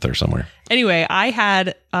 She's out there somewhere. Anyway, I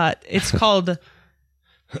had, it's called,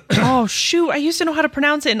 oh shoot, I used to know how to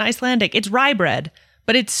pronounce it in Icelandic. It's rye bread,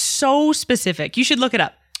 but it's so specific. You should look it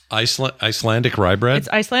up. Icelandic rye bread? It's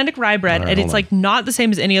Icelandic rye bread, and it's like not the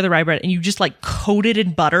same as any other rye bread, and you just like coat it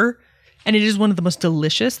in butter, and it is one of the most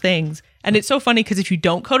delicious things. And it's so funny because if you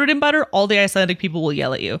don't coat it in butter, all the Icelandic people will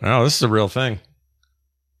yell at you. Oh, this is a real thing.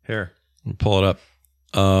 Here, pull it up.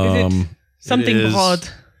 Is it something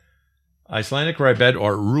called Icelandic rye bread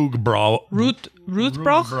or rúgbrauð.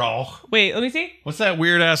 Rúgbrauð? Wait, let me see. What's that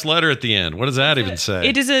weird ass letter at the end? What does that even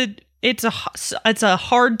say? It's a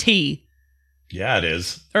hard T. Yeah, it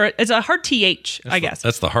is. Or it's a hard TH, I guess.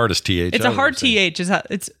 That's the hardest TH. It's a hard TH.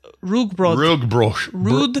 It's rúgbrauð.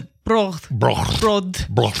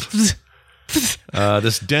 Rúgbrauð.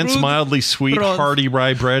 This dense, mildly sweet, hearty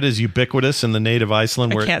rye bread is ubiquitous in the native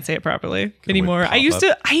Iceland. I can't say it properly anymore. I used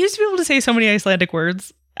to be able to say so many Icelandic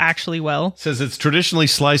words actually well. It says it's traditionally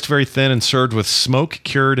sliced very thin and served with smoke,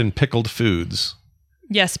 cured, and pickled foods.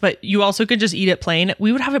 Yes, but you also could just eat it plain.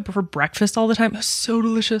 We would have it for breakfast all the time. It was so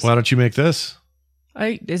delicious. Why don't you make this?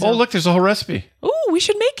 Look, there's a whole recipe. Oh, we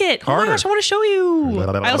should make it. Carter. Oh my gosh, I want to show you.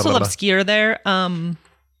 I also love skyr there. I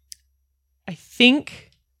think...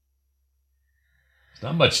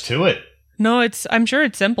 Not much to it. No, I'm sure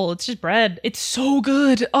it's simple. It's just bread. It's so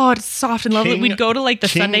good. Oh, it's soft and lovely. We'd go to like the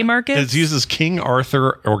Sunday market. It uses King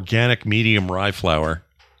Arthur organic medium rye flour.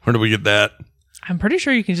 Where do we get that? I'm pretty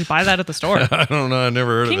sure you can just buy that at the store. I don't know. I never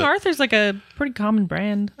heard of it. King Arthur's like a pretty common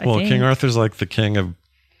brand, I think. King Arthur's like the king of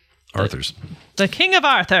Arthur's. The king of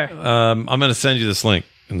Arthur. I'm going to send you this link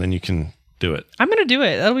and then you can do it. I'm going to do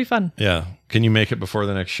it. That'll be fun. Yeah. Can you make it before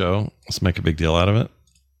the next show? Let's make a big deal out of it.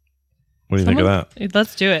 What do you think of that?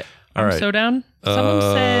 Let's do it. All right. I'm so down. Someone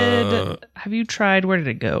said, have you tried, where did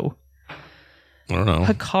it go? I don't know.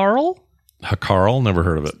 Hakarl? Hakarl? Never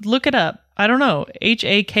heard of it. Look it up. I don't know.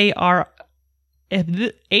 Hakarl.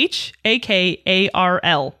 Hakarl.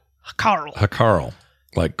 Hakarl.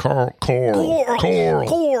 Like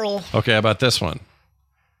coral. Okay, how about this one?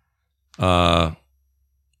 That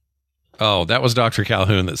was Dr.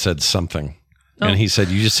 Calhoun that said something. Oh. And he said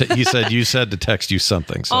you said to text you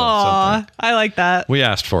something. So something. I like that. We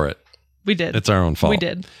asked for it. We did. It's our own fault. We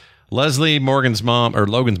did. Leslie Morgan's mom, or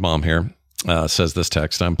Logan's mom here, says this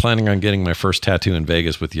text. I'm planning on getting my first tattoo in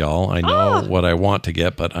Vegas with y'all. I know what I want to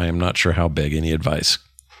get, but I am not sure how big. Any advice?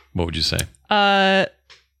 What would you say? I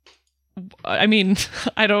mean,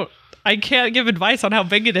 I can't give advice on how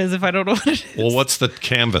big it is if I don't know what it is. Well, what's the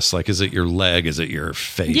canvas? Like, is it your leg? Is it your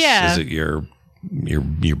face? Yeah. Is it your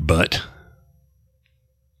butt?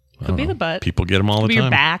 Could be the butt. People get them all the Could be time.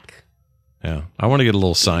 your back. Yeah. I want to get a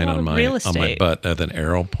little sign A lot on of real my estate. butt with an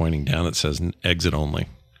arrow pointing down that says exit only.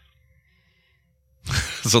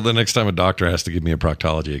 So the next time a doctor has to give me a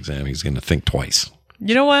proctology exam, he's going to think twice.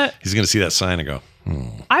 You know what? He's going to see that sign and go,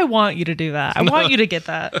 I want you to do that. I want you to get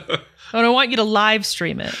that. And I want you to live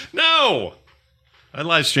stream it. no. I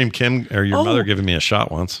live streamed Kim or your mother giving me a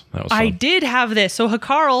shot once. That was fun. I did have this. So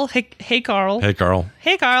Hakarl, hey Carl. Hey, Carl.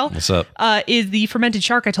 Hey Carl. What's up? Is the fermented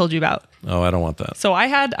shark I told you about. Oh, I don't want that. So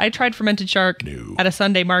I tried fermented shark at a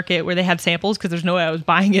Sunday market where they had samples because there's no way I was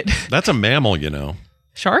buying it. That's a mammal, you know.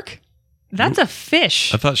 Shark? That's a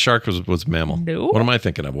fish. I thought shark was mammal. No. What am I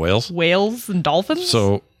thinking of? Whales? Whales and dolphins?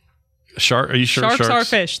 So, are you sure Sharks are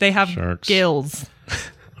fish. They have gills.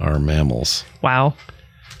 Are mammals. Wow.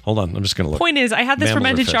 Hold on. I'm just going to look. Point is, I had this Mammals are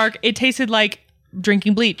fermented fish. shark. It tasted like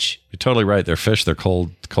drinking bleach. You're totally right. They're fish. They're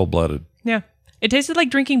cold-blooded. Yeah. It tasted like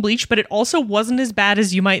drinking bleach, but it also wasn't as bad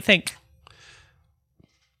as you might think.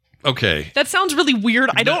 Okay. That sounds really weird.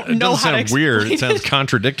 I don't It know doesn't how to sound explain weird. it. It sounds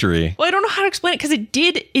contradictory. Well, I don't know how to explain it because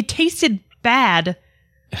it tasted bad,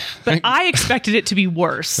 but I expected it to be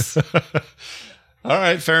worse. All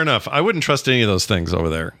right, fair enough. I wouldn't trust any of those things over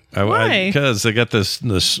there. Why? Because they got this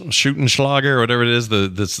Schuttenschlager or whatever it is.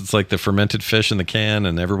 It's like the fermented fish in the can,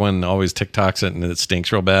 and everyone always TikToks it, and it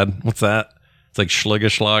stinks real bad. What's that? It's like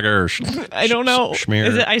Schligerschlager or I don't know. Schmear.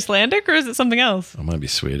 Is it Icelandic or is it something else? It might be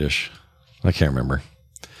Swedish. I can't remember.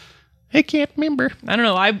 I can't remember. I don't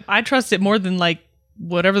know. I trust it more than like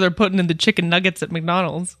whatever they're putting in the chicken nuggets at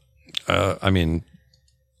McDonald's. I mean,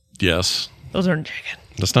 yes. Those aren't chicken.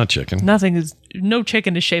 That's not chicken. No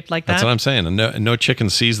chicken is shaped like that. That's what I'm saying. And no chicken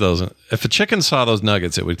sees those. If a chicken saw those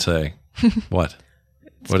nuggets, it would say, what?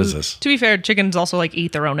 What is this? To be fair, chickens also like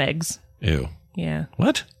eat their own eggs. Ew. Yeah.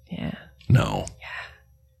 What? Yeah. No. Yeah.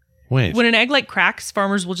 Wait. When an egg like cracks,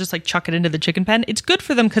 farmers will just like chuck it into the chicken pen. It's good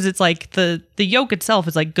for them because it's like the yolk itself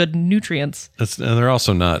is like good nutrients. And they're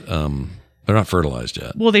also not they're not fertilized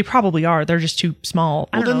yet. Well, they probably are. They're just too small.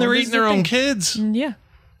 Well, then they're This eating is their the own thing. kids. Yeah.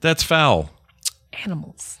 That's foul.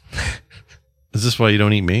 Animals. Is this why you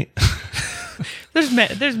don't eat meat?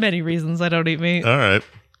 There's many reasons I don't eat meat. All right.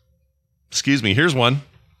 Excuse me. Here's one.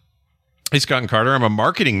 Hey, Scott and Carter. I'm a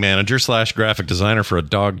marketing manager / graphic designer for a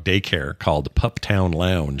dog daycare called Puptown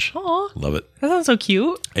Lounge. Aw, Love it. that sounds so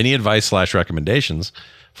cute. Any advice / recommendations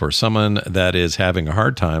for someone that is having a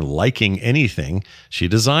hard time liking anything she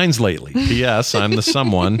designs lately? P.S. I'm the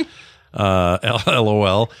someone.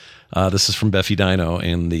 LOL. This is from Beffy Dino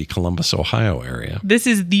in the Columbus, Ohio area. This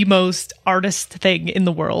is the most artist thing in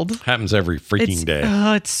the world. Happens every freaking day.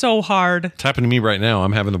 It's so hard. It's happening to me right now.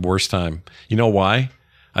 I'm having the worst time. You know why?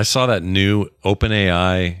 I saw that new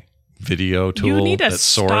OpenAI video tool. You need to that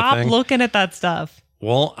Sora stop thing. looking at that stuff.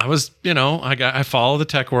 Well, I was, I follow the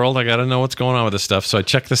tech world. I got to know what's going on with this stuff. So I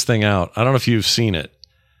checked this thing out. I don't know if you've seen it,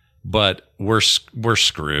 but we're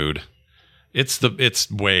screwed. It's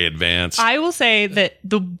way advanced. I will say that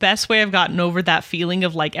the best way I've gotten over that feeling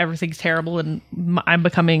of like everything's terrible and I'm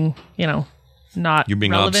becoming, not You're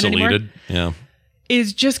being relevant obsoleted. anymore, Yeah.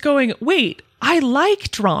 is just going, wait, I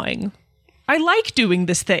like drawing. I like doing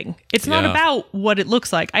this thing. It's not Yeah. about what it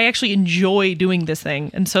looks like. I actually enjoy doing this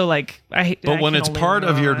thing. And so like, But when it's part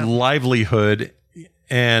of your livelihood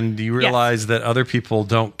and you realize that other people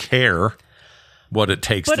don't care what it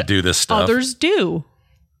takes to do this stuff. Others do.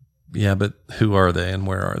 Yeah, but who are they and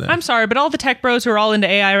where are they? I'm sorry, but all the tech bros who are all into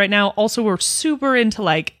AI right now also were super into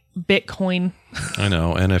like Bitcoin. I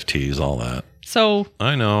know, NFTs, all that. So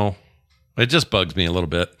I know. It just bugs me a little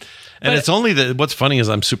bit. And it's only that what's funny is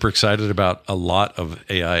I'm super excited about a lot of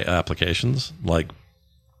AI applications, like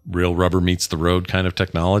real rubber meets the road kind of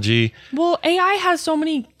technology. well, AI has so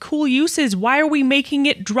many cool uses. Why are we making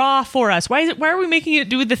it draw for us? Why are we making it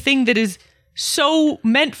do the thing that is so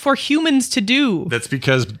meant for humans to do? That's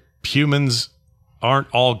because humans aren't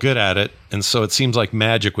all good at it, and so it seems like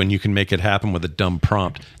magic when you can make it happen with a dumb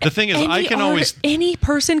prompt. The thing is, any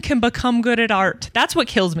person can become good at art. That's what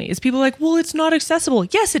kills me. Is people are like, well, it's not accessible.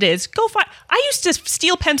 Yes, it is. Go find. I used to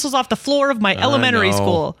steal pencils off the floor of my elementary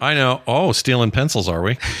school. I know. Oh, stealing pencils, are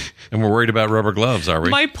we? And we're worried about rubber gloves, are we?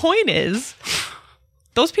 My point is,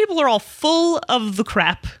 those people are all full of the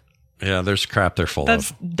crap. Yeah, there's crap they're full of.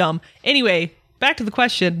 That's dumb. Anyway, back to the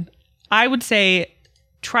question. I would say,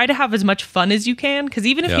 try to have as much fun as you can, because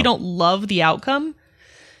even if you don't love the outcome,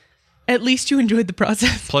 at least you enjoyed the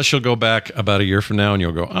process. Plus, you'll go back about a year from now and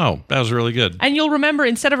you'll go, oh, that was really good. And you'll remember,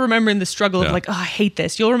 instead of remembering the struggle of like, oh, I hate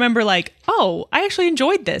this, you'll remember like, oh, I actually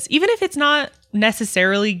enjoyed this, even if it's not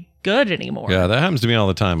necessarily good anymore. Yeah, that happens to me all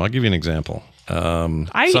the time. I'll give you an example. I'll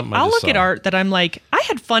look at art that I'm like, I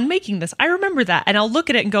had fun making this. I remember that. And I'll look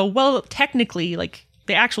at it and go, well, technically, like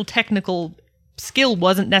the actual technical skill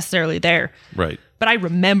wasn't necessarily there. Right. But I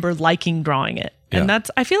remember liking drawing it. And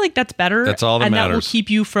I feel like that's better. That's all that matters. And that will keep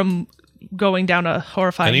you from going down a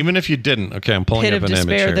horrifying And even if you didn't, okay, I'm pulling pit up of an image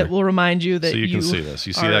despair here. that will remind you that so you can see this.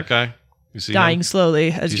 You see that guy? You see dying him?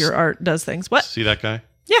 slowly as your art does things. What? See that guy?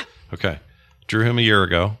 Yeah. Okay. Drew him a year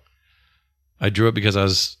ago. I drew it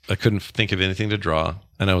because I couldn't think of anything to draw,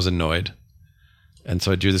 and I was annoyed. And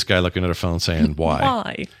so I drew this guy looking at a phone saying, why?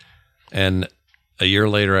 Why? And a year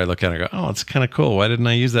later, I look at it and I go, oh, it's kind of cool. Why didn't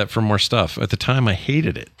I use that for more stuff? At the time, I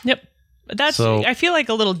hated it. Yep. I feel like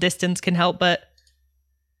a little distance can help, but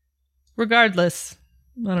regardless,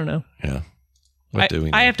 I don't know. Yeah. What do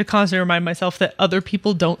we know? I have to constantly remind myself that other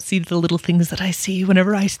people don't see the little things that I see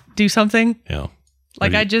whenever I do something. Yeah.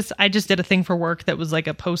 Like I just did a thing for work that was like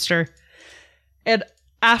a poster. And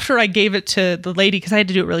after I gave it to the lady, because I had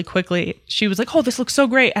to do it really quickly, she was like, oh, this looks so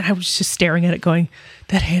great. And I was just staring at it going,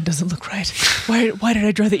 that hand doesn't look right. Why did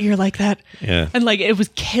I draw the ear like that? Yeah. And like, it was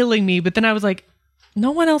killing me. But then I was like, no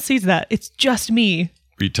one else sees that. It's just me.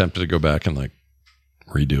 Were you tempted to go back and like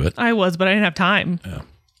redo it? I was, but I didn't have time. Yeah.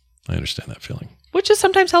 I understand that feeling. Which is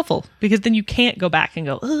sometimes helpful, because then you can't go back and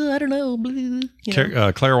go, oh, I don't know.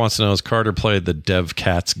 Claire wants to know, has Carter played the Dev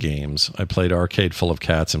Cats games? I played Arcade Full of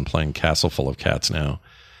Cats and playing Castle Full of Cats now.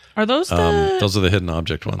 Are those those are the hidden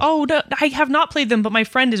object ones. Oh, no, I have not played them, but my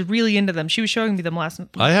friend is really into them. She was showing me them last night.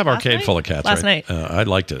 I have Arcade Full of Cats last night. I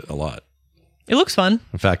liked it a lot. It looks fun.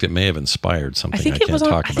 In fact, it may have inspired something I think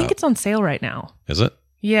I think it's on sale right now. Is it?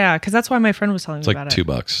 Yeah, because that's why my friend was telling me about it. It's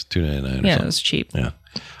like $2, $2.99. Yeah, it was cheap. Yeah,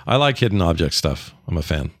 I like hidden object stuff. I'm a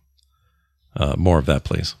fan. More of that,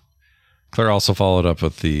 please. Claire also followed up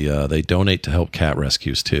with they donate to help cat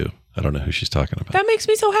rescues too. I don't know who she's talking about. That makes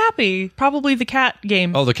me so happy. Probably the cat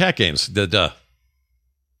game. Oh, the cat games.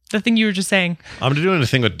 The thing you were just saying. I'm doing a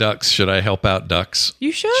thing with ducks. Should I help out ducks?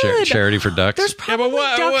 You should. Charity for ducks. There's probably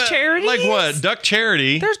duck charities. Like what? Duck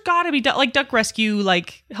charity? There's got to be like duck rescue,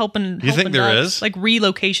 like helping. You think there ducks, is? Like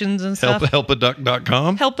relocations and stuff.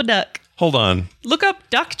 Helpaduck.com? Help a duck. Hold on. Look up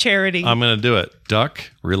duck charity. I'm going to do it.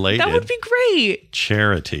 Duck related. That would be great.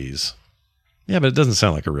 Charities. Yeah, but it doesn't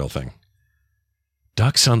sound like a real thing.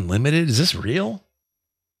 Ducks Unlimited? Is this real?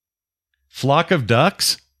 Flock of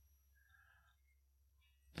Ducks?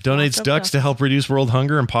 Donates ducks to help reduce world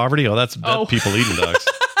hunger and poverty? Oh, that's people eating ducks.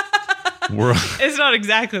 It's not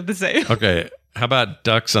exactly the same. Okay. How about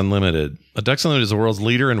Ducks Unlimited? Ducks Unlimited is the world's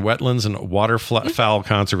leader in wetlands and waterfowl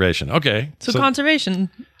conservation. Okay. So conservation.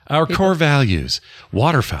 Our core values: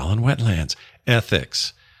 waterfowl and wetlands,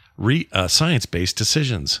 ethics, science-based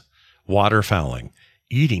decisions, waterfowling,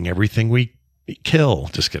 eating everything we kill.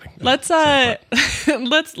 Just kidding. Let's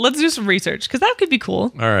do some research, because that could be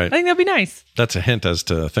cool. All right. I think that'd be nice. That's a hint as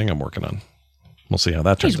to a thing I'm working on. We'll see how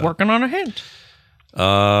that turns out. He's working on a hint.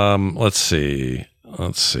 Let's see.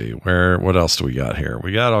 What else do we got here?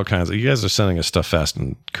 We got all kinds of, you guys are sending us stuff fast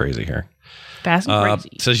and crazy here. Fast and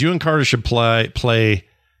crazy. Says you and Carter should play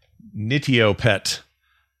Nitio Pet.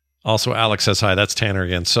 Also, Alex says hi. That's Tanner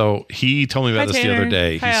again. So he told me about this the other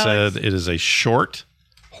day. He said it is a short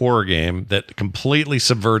horror game that completely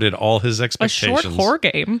subverted all his expectations. A short horror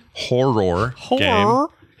game? Horror game.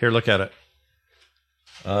 Here, look at it.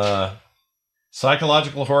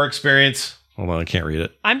 Psychological horror experience. Hold on, I can't read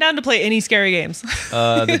it. I'm down to play any scary games.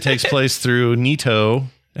 That takes place through Nito,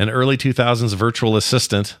 an early 2000s virtual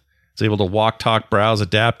assistant. It's able to walk, talk, browse,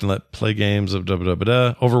 adapt, and let play games of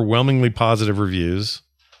overwhelmingly positive reviews.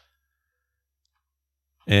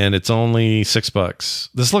 And it's only $6.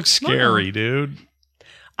 This looks scary, dude.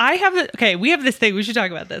 We have this thing. We should talk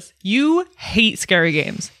about this. You hate scary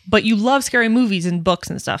games, but you love scary movies and books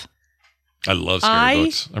and stuff. I love scary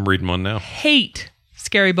books. I'm reading one now. Hate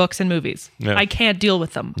scary books and movies. Yeah. I can't deal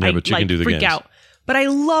with them. Yeah, but you can do the freak games. Out. But I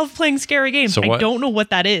love playing scary games. So I don't know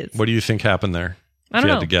what that is. What do you think happened there? I don't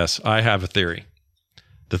know. If you had to guess. I have a theory.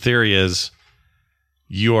 The theory is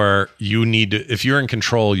you need to, if you're in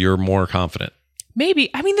control, you're more confident. Maybe.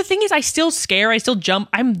 I mean, the thing is, I still jump.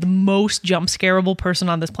 I'm the most jump scareable person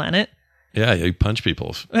on this planet. Yeah, you punch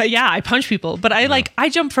people. Yeah, I punch people, but I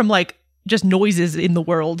jump from like just noises in the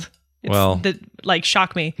world. That like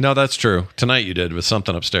shock me. No, that's true. Tonight you did with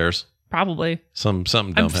something upstairs. Probably. Something dumb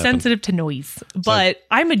I'm happened. sensitive to noise, but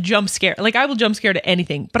I'm a jump scare. Like I will jump scare to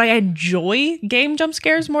anything, but I enjoy game jump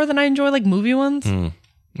scares more than I enjoy like movie ones.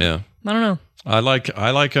 Yeah. I don't know. I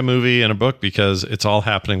like a movie and a book because it's all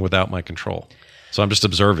happening without my control. So I'm just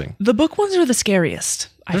observing. The book ones are the scariest.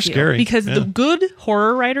 They're scary. Because the good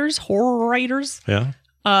horror writers, yeah.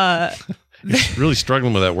 You're really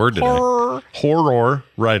struggling with that word today. Horror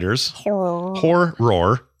writers.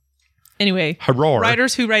 Horror. Anyway, horror.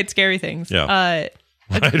 Writers who write scary things. Yeah.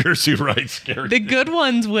 Writers who write scary The good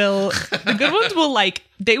ones will like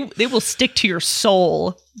they will stick to your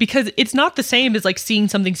soul because it's not the same as like seeing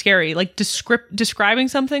something scary. Like describing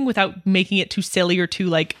something without making it too silly or too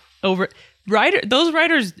like over. Those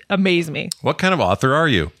writers amaze me. What kind of author are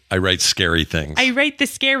you? I write scary things. I write the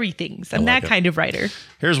scary things. I'm that kind of writer.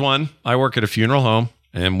 Here's one. I work at a funeral home,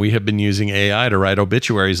 and we have been using AI to write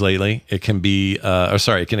obituaries lately. It can be,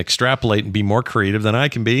 it can extrapolate and be more creative than I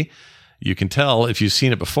can be. You can tell if you've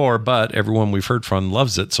seen it before, but everyone we've heard from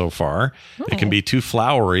loves it so far. Oh. It can be too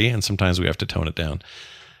flowery, and sometimes we have to tone it down.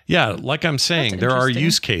 Yeah, like I'm saying, there are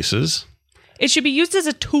use cases. It should be used as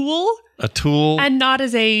a tool. And not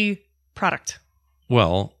as a product.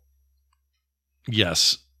 Well,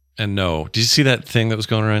 yes and no. Did you see that thing that was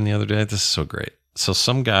going around the other day? This is so great. So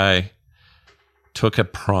some guy took a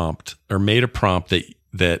prompt or made a prompt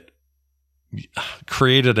that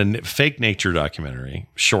created a fake nature documentary,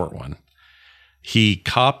 short one. He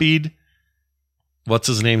copied what's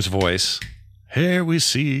his name's voice. Here we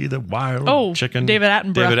see the wild chicken. David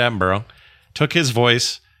Attenborough. Took his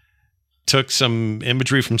voice, took some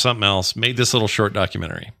imagery from something else, made this little short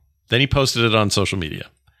documentary. Then he posted it on social media.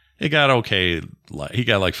 It got okay. He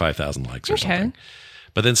got like 5,000 likes or something.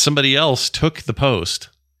 But then somebody else took the post,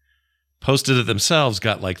 posted it themselves,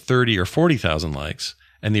 got like 30 or 40,000 likes.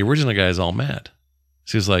 And the original guy is all mad.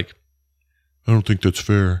 So he's like, I don't think that's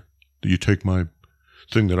fair that you take my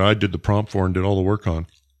thing that I did the prompt for and did all the work on.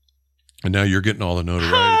 And now you're getting all the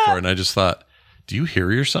notoriety for it. And I just thought, do you hear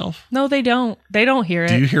yourself? No, they don't. They don't hear it.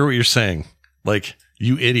 Do you hear what you're saying? Like,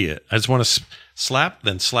 you idiot. I just want to slap,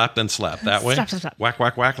 then slap, then slap. That way. Slap. Whack,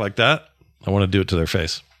 whack, whack like that. I want to do it to their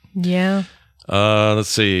face. Yeah. Let's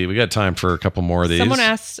see. We got time for a couple more of these. Someone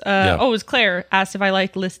asked, it was Claire, asked if I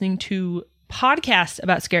like listening to podcasts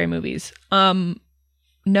about scary movies.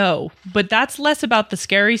 No, but that's less about the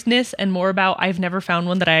scariness and more about I've never found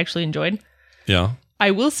one that I actually enjoyed. Yeah.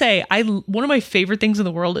 I will say, one of my favorite things in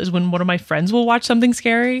the world is when one of my friends will watch something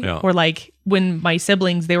scary, or like when my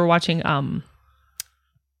siblings, they were watching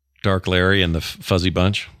Dark Larry and the Fuzzy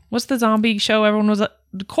Bunch. What's the zombie show? Everyone was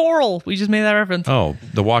Coral. We just made that reference. Oh,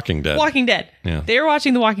 The Walking Dead. Walking Dead. Yeah. They were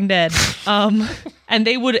watching The Walking Dead. And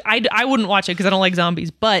they would, I wouldn't watch it because I don't like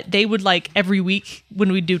zombies, but they would like every week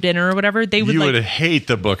when we do dinner or whatever, they would would hate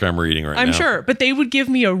the book I'm reading right now. I'm sure, but they would give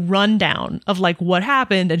me a rundown of like what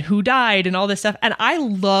happened and who died and all this stuff. And I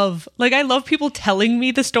love people telling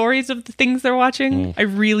me the stories of the things they're watching. I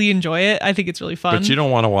really enjoy it. I think it's really fun. But you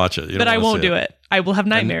don't want to watch it. But I won't do it. I will have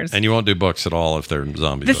nightmares. And you won't do books at all if they're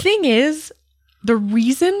zombie books. The thing is, the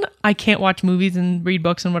reason I can't watch movies and read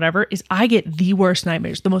books and whatever is I get the worst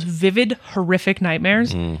nightmares, the most vivid, horrific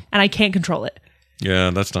nightmares, and I can't control it. Yeah,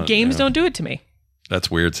 that's not... Games don't do it to me. That's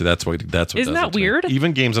weird. See, that's what Isn't that weird?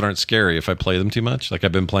 Even games that aren't scary, if I play them too much, like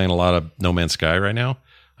I've been playing a lot of No Man's Sky right now.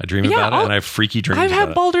 I dream about it, and I have freaky dreams I've about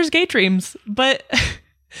had Baldur's Gate dreams, but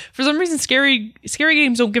for some reason, scary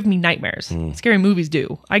games don't give me nightmares. Scary movies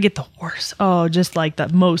do. I get the worst. Oh, just like the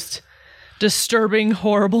most disturbing,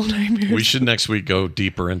 horrible nightmares. We should next week go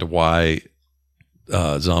deeper into why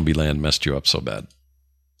Zombieland messed you up so bad.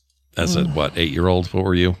 As a, 8-year-old? What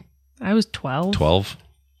were you? I was 12. 12?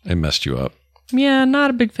 It messed you up. Yeah, not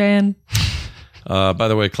a big fan. By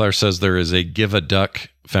the way, Claire says there is a Give a Duck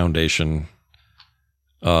Foundation,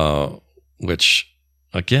 which,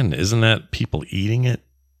 again, isn't that people eating it?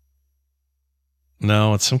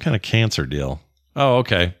 No, it's some kind of cancer deal. Oh,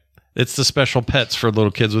 okay. It's the special pets for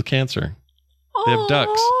little kids with cancer. They have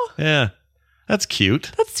ducks. Yeah. That's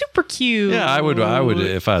cute. That's super cute. Yeah, I would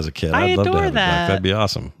if I was a kid. I'd love to have a duck. That'd be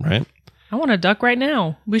awesome, right? I want a duck right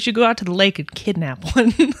now. We should go out to the lake and kidnap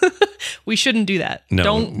one. We shouldn't do that.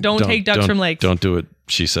 No, don't take ducks from lakes. Don't do it,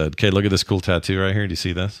 she said. Okay, look at this cool tattoo right here. Do you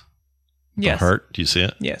see this? Yes. The heart. Do you see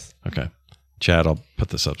it? Yes. Okay. Chad, I'll put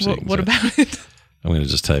this up so you can what see about it? I'm going to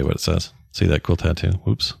just tell you what it says. See that cool tattoo?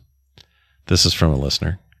 Whoops. This is from a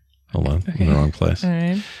listener. Hold on, I'm in the wrong place. All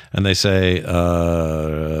right. And they say,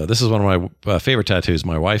 this is one of my favorite tattoos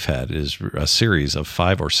my wife had, is a series of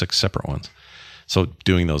 5 or 6 separate ones. So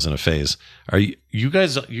doing those in a phase. Are you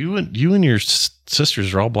guys, you and your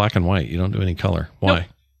sisters are all black and white. You don't do any color. Why? Nope.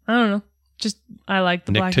 I don't know. Just, I like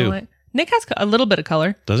the Nick black too. and white. Nick has a little bit of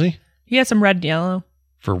color. Does he? He has some red and yellow.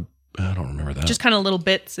 I don't remember that. Just kind of little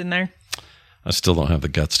bits in there. I still don't have the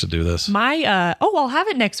guts to do this. I'll have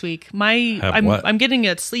it next week. I'm getting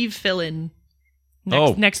a sleeve fill in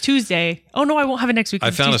next Tuesday. Oh no, I won't have it next week.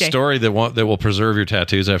 I found a story that will preserve your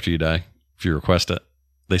tattoos after you die if you request it.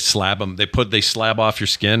 They slab them. They slab off your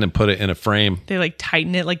skin and put it in a frame. They like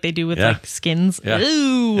tighten it like they do with like skins. Yeah.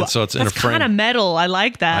 Ooh, and so it's in a frame. Kind of metal. I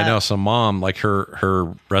like that. I know. So mom, like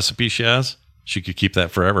her recipe she has, she could keep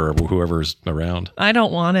that forever. Whoever's around. I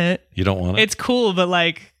don't want it. You don't want it. It's cool, but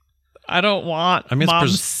like. I don't want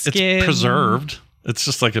mom's skin. It's preserved. It's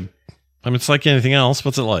just like it's like anything else.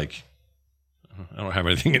 What's it like? I don't have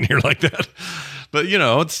anything in here like that. But,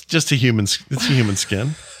 it's just a human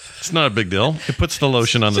skin. It's not a big deal. It puts the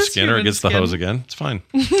lotion on the skin or it gets the hose again. It's fine.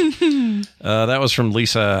 That was from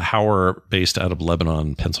Lisa Hauer, based out of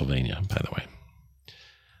Lebanon, Pennsylvania, by the way.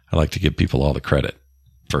 I like to give people all the credit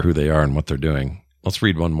for who they are and what they're doing. Let's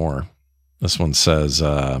read one more. This one says...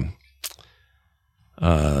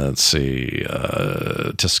 let's see.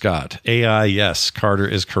 To Scott, AI, yes, Carter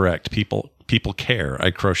is correct. People care. I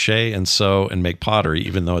crochet and sew and make pottery,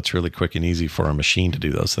 even though it's really quick and easy for a machine to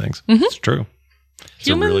do those things. Mm-hmm. It's true. It's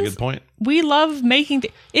a really good point. We love making.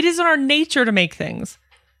 It is in our nature to make things.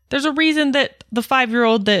 There's a reason that the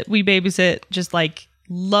 5-year-old that we babysit just like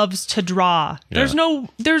loves to draw. Yeah.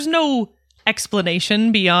 There's no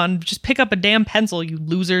explanation beyond just pick up a damn pencil, you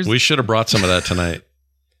losers. We should have brought some of that tonight.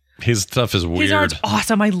 His stuff is weird. His art's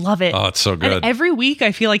awesome. I love it. Oh, it's so good. And every week,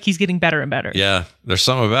 I feel like he's getting better and better. Yeah. There's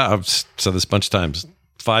something about, I've said this a bunch of times.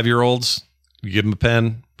 5-year-olds, you give them a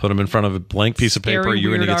pen, put them in front of a blank piece of paper,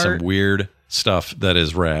 you're going to get some weird stuff that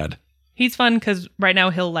is rad. He's fun because right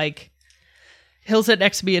now he'll sit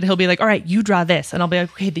next to me and he'll be like, all right, you draw this. And I'll be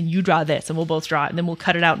like, okay, then you draw this. And we'll both draw it. And then we'll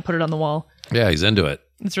cut it out and put it on the wall. Yeah, he's into it.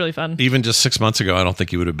 It's really fun. Even just 6 months ago, I don't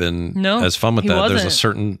think he would have been as fun with that. Wasn't. There's a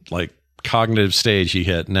certain cognitive stage he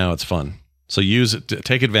hit. Now it's fun. So use it.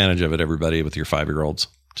 Take advantage of it, everybody, with your 5-year-olds.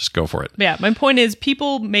 Just go for it. Yeah, my point is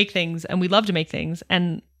people make things and we love to make things.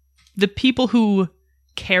 And the people who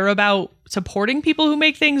care about supporting people who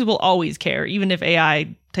make things will always care, even if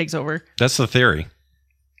AI takes over. That's the theory.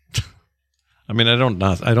 I mean, I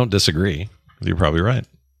don't disagree. You're probably right.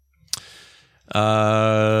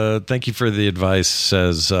 Thank you for the advice,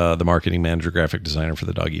 says the marketing manager, graphic designer for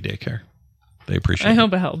the doggy daycare. They appreciate it. I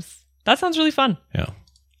hope it helps. That sounds really fun. Yeah.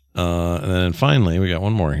 And then finally, we got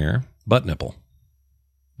one more here. Butt nipple.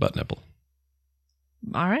 Butt nipple.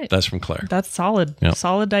 All right. That's from Claire. That's solid. Yep.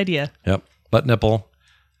 Solid idea. Yep. Butt nipple.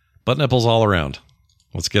 Butt nipples all around.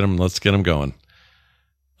 Let's get them going.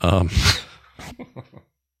 I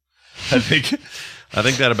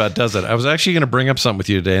think that about does it. I was actually going to bring up something with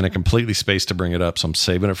you today and I completely spaced to bring it up, so I'm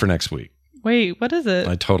saving it for next week. Wait, what is it?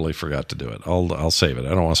 I totally forgot to do it. I'll save it. I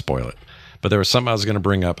don't want to spoil it. But there was something I was going to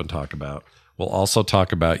bring up and talk about. We'll also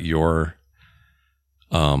talk about your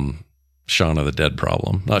Shaun of the Dead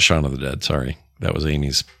problem. Not Shaun of the Dead, sorry. That was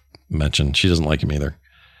Amy's mention. She doesn't like him either.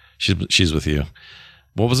 She's with you.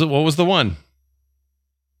 What was it? What was the one?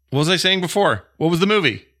 What was I saying before? What was the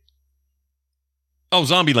movie? Oh,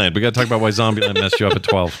 Zombieland. We got to talk about why Zombieland messed you up at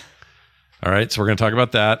 12. All right, so we're going to talk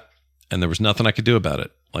about that. And there was nothing I could do about it.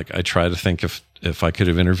 Like, I tried to think if I could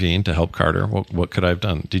have intervened to help Carter, what could I have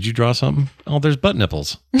done? Did you draw something? Oh, there's butt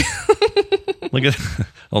nipples. Look at,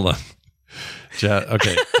 hold on.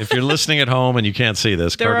 Okay, if you're listening at home and you can't see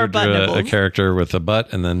this, Carter drew a character with a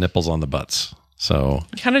butt and then nipples on the butts. So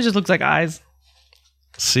it kind of just looks like eyes.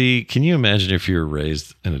 See, can you imagine if you were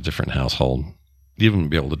raised in a different household? You wouldn't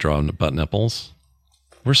be able to draw butt nipples.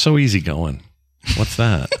 We're so easygoing. What's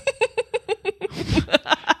that?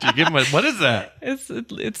 Do you give him what is that?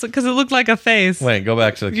 It's because it looked like a face. Wait, go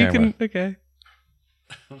back to the camera. Okay.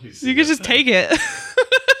 You can just take it.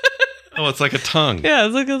 Oh, it's like a tongue. Yeah,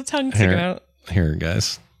 it's like a tongue sticking out. Here,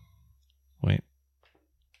 guys. Wait.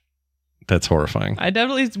 That's horrifying. I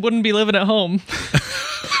definitely wouldn't be living at home.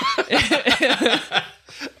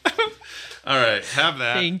 All right, have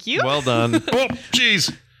that. Thank you. Well done. Oh,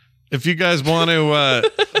 jeez. If you guys want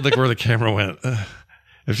to, look where the camera went.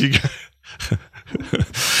 If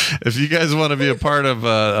you guys want to be a part of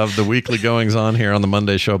the weekly goings on here on the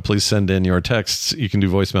Monday show, please send in your texts. You can do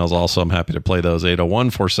voicemails also. I'm happy to play those.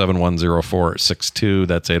 801-471-0462.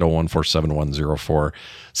 That's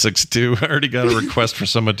 801-471-0462. I already got a request for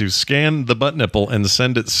someone to scan the butt nipple and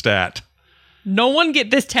send it stat. No one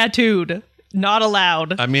get this tattooed. Not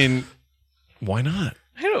allowed. I mean, why not?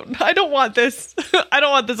 I don't want this. I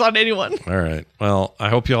don't want this on anyone. All right. Well, I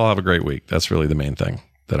hope you all have a great week. That's really the main thing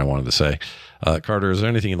that I wanted to say. Carter, is there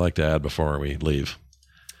anything you'd like to add before we leave?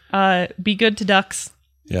 Be good to ducks.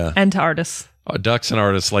 Yeah. And to artists. Ducks and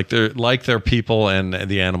artists, like they're people and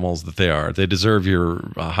the animals that they are. They deserve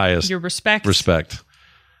your highest respect.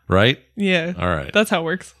 Right? Yeah. All right. That's how it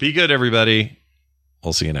works. Be good, everybody.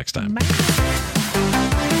 We'll see you next time. Bye.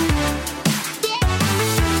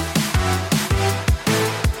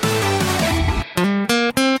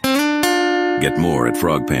 Get more at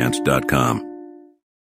frogpants.com.